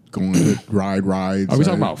going to rides. Are we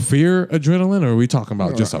talking about fear adrenaline, or are we talking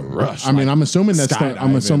about just a rush? I mean, I'm assuming that's I'm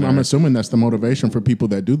skydiving assuming that's the motivation for people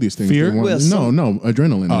that do these things. Fear? They want, no,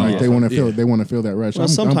 adrenaline. Right? They want to feel. They want to feel that rush. Well, I'm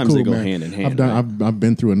sometimes cool, they go man. hand in hand. I've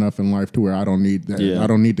been through enough in life to where I don't need that. Yeah. I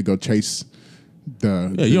don't need to go chase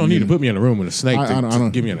the. Yeah, you don't need to put me in a room with a snake I to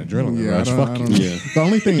don't- give me an adrenaline Yeah, rush. Fuck you. Yeah. The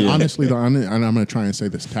only thing, honestly, and I'm going to try and say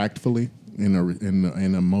this tactfully in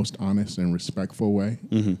a most honest and respectful way,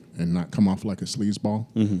 and not come off like a sleazeball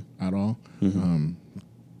at all.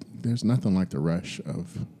 There's nothing like the rush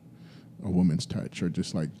of a woman's touch, or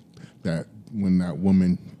just like that when that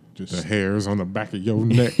woman just. The hairs on the back of your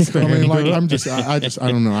neck. I mean, like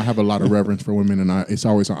I don't know. I have a lot of reverence for women, and it's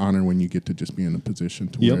always an honor when you get to just be in a position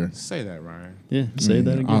to Yep. where. Say that, Ryan. Yeah, say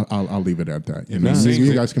that again. I'll leave it at that. You, If know, it seems you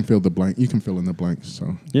like- guys can fill the blank. You can fill in the blanks.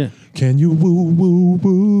 So Yeah. Can you woo woo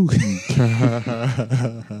woo?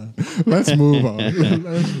 let's move on.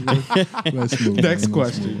 Let's move on. Next Let's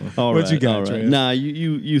question. move on. All What right, you got, all right. Trey? Nah,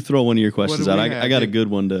 you throw one of your questions do out. we I have? got a good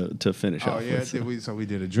one to finish Oh off yeah, with. so we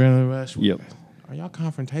did adrenaline rush. Yep. Are y'all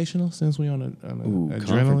confrontational since we on Ooh,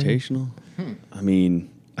 adrenaline? confrontational. I mean,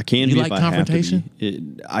 I can You be like if I have to confrontation?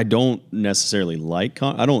 be. I don't necessarily like.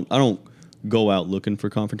 I don't go out looking for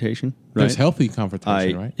confrontation. Right? There's healthy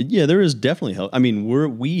confrontation, right? Yeah, there is definitely health. I mean,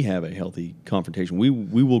 we have a healthy confrontation. We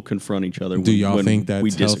will confront each other. Do y'all when think that's we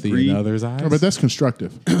healthy disagree. in others' eyes? Oh, but that's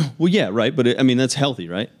constructive. Well, yeah, right. But I mean, that's healthy,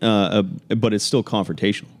 right? But it's still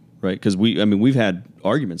confrontational, right? Because we've had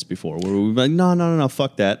arguments before where we've been like, no,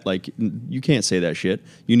 fuck that. Like, you can't say that shit.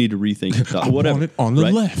 You need to rethink your thought. I Whatever. want it on the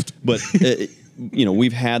right? left. But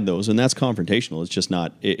we've had those, and that's confrontational. It's just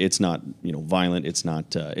not. It's not violent. It's not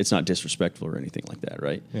disrespectful or anything like that,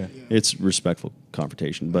 right? Yeah. It's respectful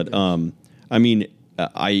confrontation. But I mean.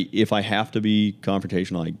 If I have to be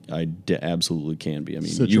confrontational, I absolutely can be. I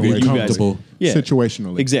mean, you guys, Comfortable. yeah,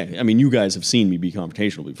 Situationally. exactly. I mean, you guys have seen me be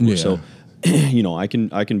confrontational before, Yeah. so I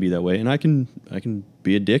can be that way, and I can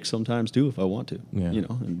be a dick sometimes too if I want to, Yeah.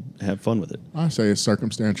 and have fun with it. I say it's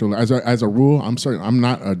circumstantial. As a rule, I'm certain I'm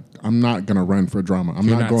not gonna run for drama. I'm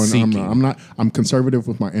You're not not going. seeking. I'm conservative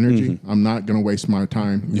with my energy. Mm-hmm. I'm not gonna waste my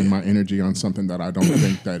time and my energy on something that I don't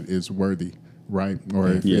think that is worthy. Right,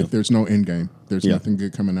 or if there's no end game, there's nothing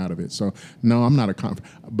good coming out of it. So no, I'm not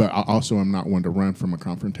but I also am not one to run from a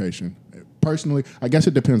confrontation. Personally, I guess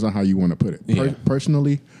it depends on how you want to put it. Yeah.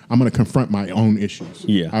 Personally, I'm going to confront my own issues.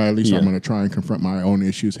 Yeah. At least Yeah. I'm going to try and confront my own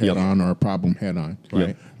issues head on, or a problem head on. Yep.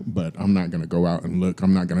 Right, but I'm not going to go out and look.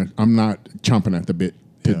 I'm not chomping at the bit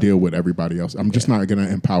to deal with everybody else. I'm just not going to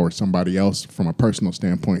empower somebody else from a personal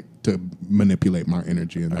standpoint to manipulate my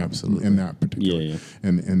energy in that particular Yeah.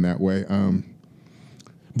 in that way.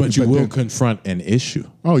 But you But will then- confront an issue.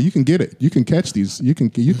 Oh, you can get it. You can catch these. You can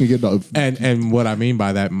get the. And what I mean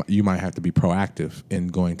by that, you might have to be proactive in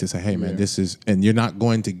going to say, hey, man, Yeah. this is, and you're not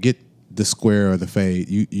going to get the square or the fade.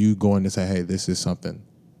 You going to say, hey, this is something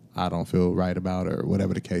I don't feel right about, or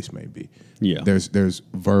whatever the case may be. Yeah. There's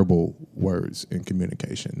verbal words in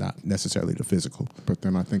communication, not necessarily the physical. But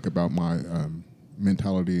then I think about my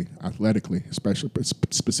mentality athletically, especially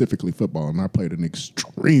specifically football, and I played an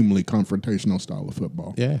extremely confrontational style of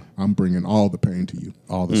football. Yeah. I'm bringing all the pain to you.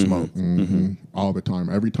 All the smoke. All the time.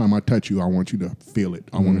 Every time I touch you, I want you to feel it.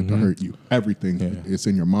 I want it to hurt you. Everything. Yeah. It's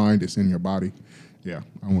in your mind. It's in your body. Yeah.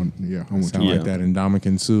 I want Sound you. like that in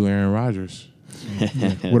Ndamukong Suh, Aaron Rodgers.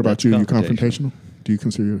 What about you? You Confrontational. confrontational? Do you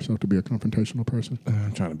consider yourself to be a confrontational person?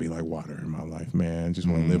 I'm trying to be like water in my life, man. I just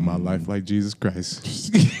want to live my life like Jesus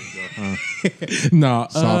Christ. No,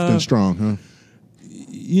 Soft and strong, huh?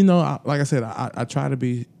 you know, like I said, I try to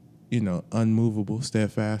be, unmovable,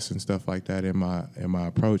 steadfast, and stuff like that in my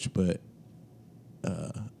approach. But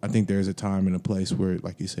I think there's a time and a place where,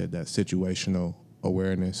 like you said, that situational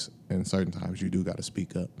awareness, and certain times you do got to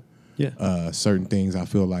speak up. Yeah. Certain things I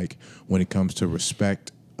feel like when it comes to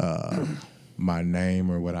respect, my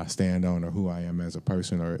name or what I stand on or who I am as a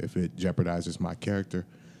person, or if it jeopardizes my character,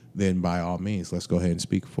 then by all means, let's go ahead and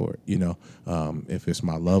speak for it. If it's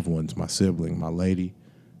my loved ones, my sibling, my lady,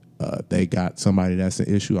 they got somebody that's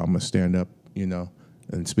an issue, I'm gonna stand up,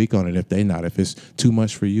 and speak on it. If it's too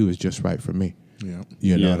much for you, it's just right for me. Yeah.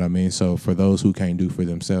 You know Yeah. what I mean? So for those who can't do for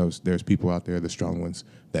themselves, there's people out there, the strong ones,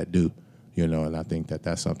 that do. And I think that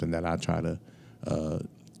that's something that I try to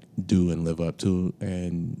do and live up to.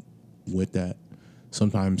 And with that,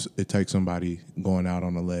 sometimes it takes somebody going out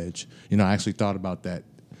on a ledge. I actually thought about that,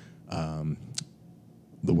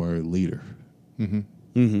 the word leader,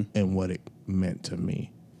 and what it meant to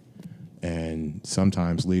me. And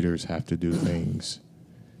sometimes leaders have to do things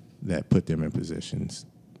that put them in positions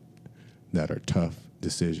that are tough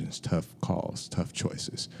decisions, tough calls, tough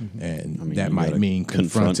choices. And that you might gotta mean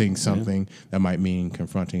confronting confront, something. That might mean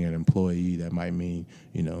confronting an employee. That might mean,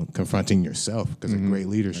 confronting yourself, because a great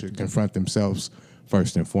leader should confront themselves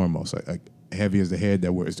first and foremost. Like heavy as the head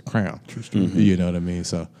that wears the crown. You know what I mean?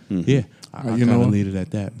 So yeah, I kind of lead it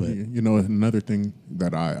at that. But Another thing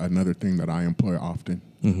that I employ often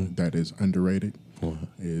that is underrated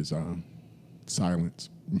is silence.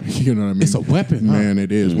 You know what I mean? It's a weapon, huh? Man.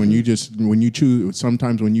 It is. When you choose,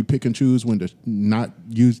 sometimes when you pick and choose when to not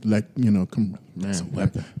use, man, a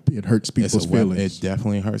weapon. It hurts it's people's a weapon. feelings. It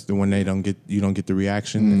definitely hurts when you don't get the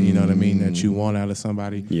reaction. You know what I mean, that you want out of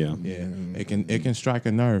somebody. Yeah. yeah. It can strike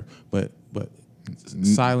a nerve, but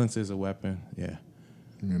silence is a weapon. Yeah.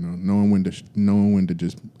 Knowing when to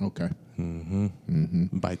just okay.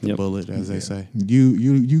 Bite the Yep. bullet, as they say.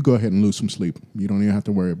 You go ahead and lose some sleep. You don't even have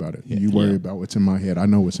to worry about it. You worry about what's in my head. I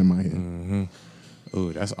know what's in my head.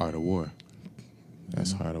 Ooh, that's art of war.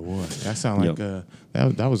 That's art of war. That sound like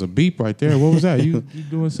that was a beep right there. What was that? You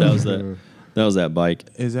doing something? That was that bike.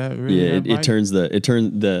 Is that really? Yeah, that it bike? turns the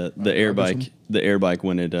air bike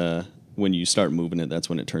when you start moving it, that's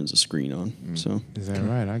when it turns the screen on. So Is that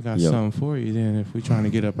right? I got Yep. something for you then. If we're trying to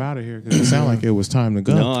get up out of here, because it sounded like it was time to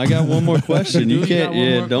go. no, I got one more question. You You can't. got one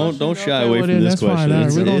Yeah, more don't question? shy Okay, away well, from then this that's fine. question. All right,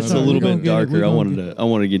 It's, we're gonna it's try- a we're little gonna bit get it. darker. We're I gonna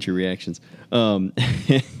wanted to get your reactions.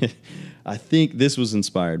 I think this was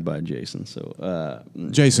inspired by Jason. So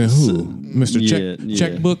Jason, who? Mr. yeah.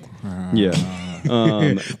 Checkbook? yeah,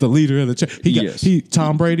 The leader of the check. Yes.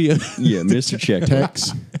 Tom Brady. yeah, Mr. Check.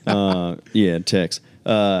 Tex. Tex.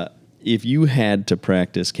 If you had to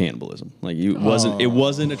practice cannibalism, like it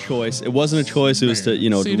wasn't a choice. It wasn't a choice. It was to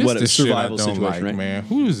See, this what the shit I survival don't situation, like, right? man.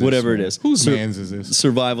 Who is this, Whatever man? it is. Whose man's is this?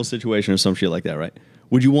 Survival situation or some shit like that, right?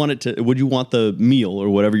 Would you want the meal or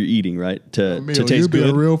whatever you're eating, right, to taste You're being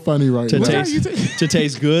good? real funny right to now. taste to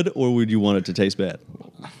taste good, or would you want it to taste bad?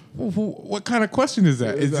 What kind of question is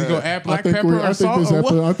that? Is he gonna add black I think pepper or salt? Or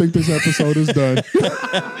what? I think this episode is done.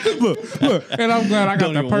 Look, and I'm glad I got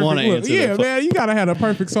Don't the even perfect wanna look. answer Yeah, that. man, you gotta have the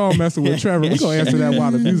perfect song messing with Trevor. We're gonna answer that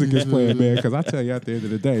while the music is playing, man. Because I tell you, at the end of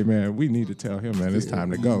the day, man, we need to tell him, man, it's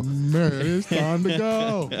time to go. Man, it's time to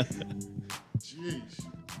go.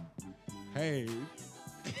 Hey.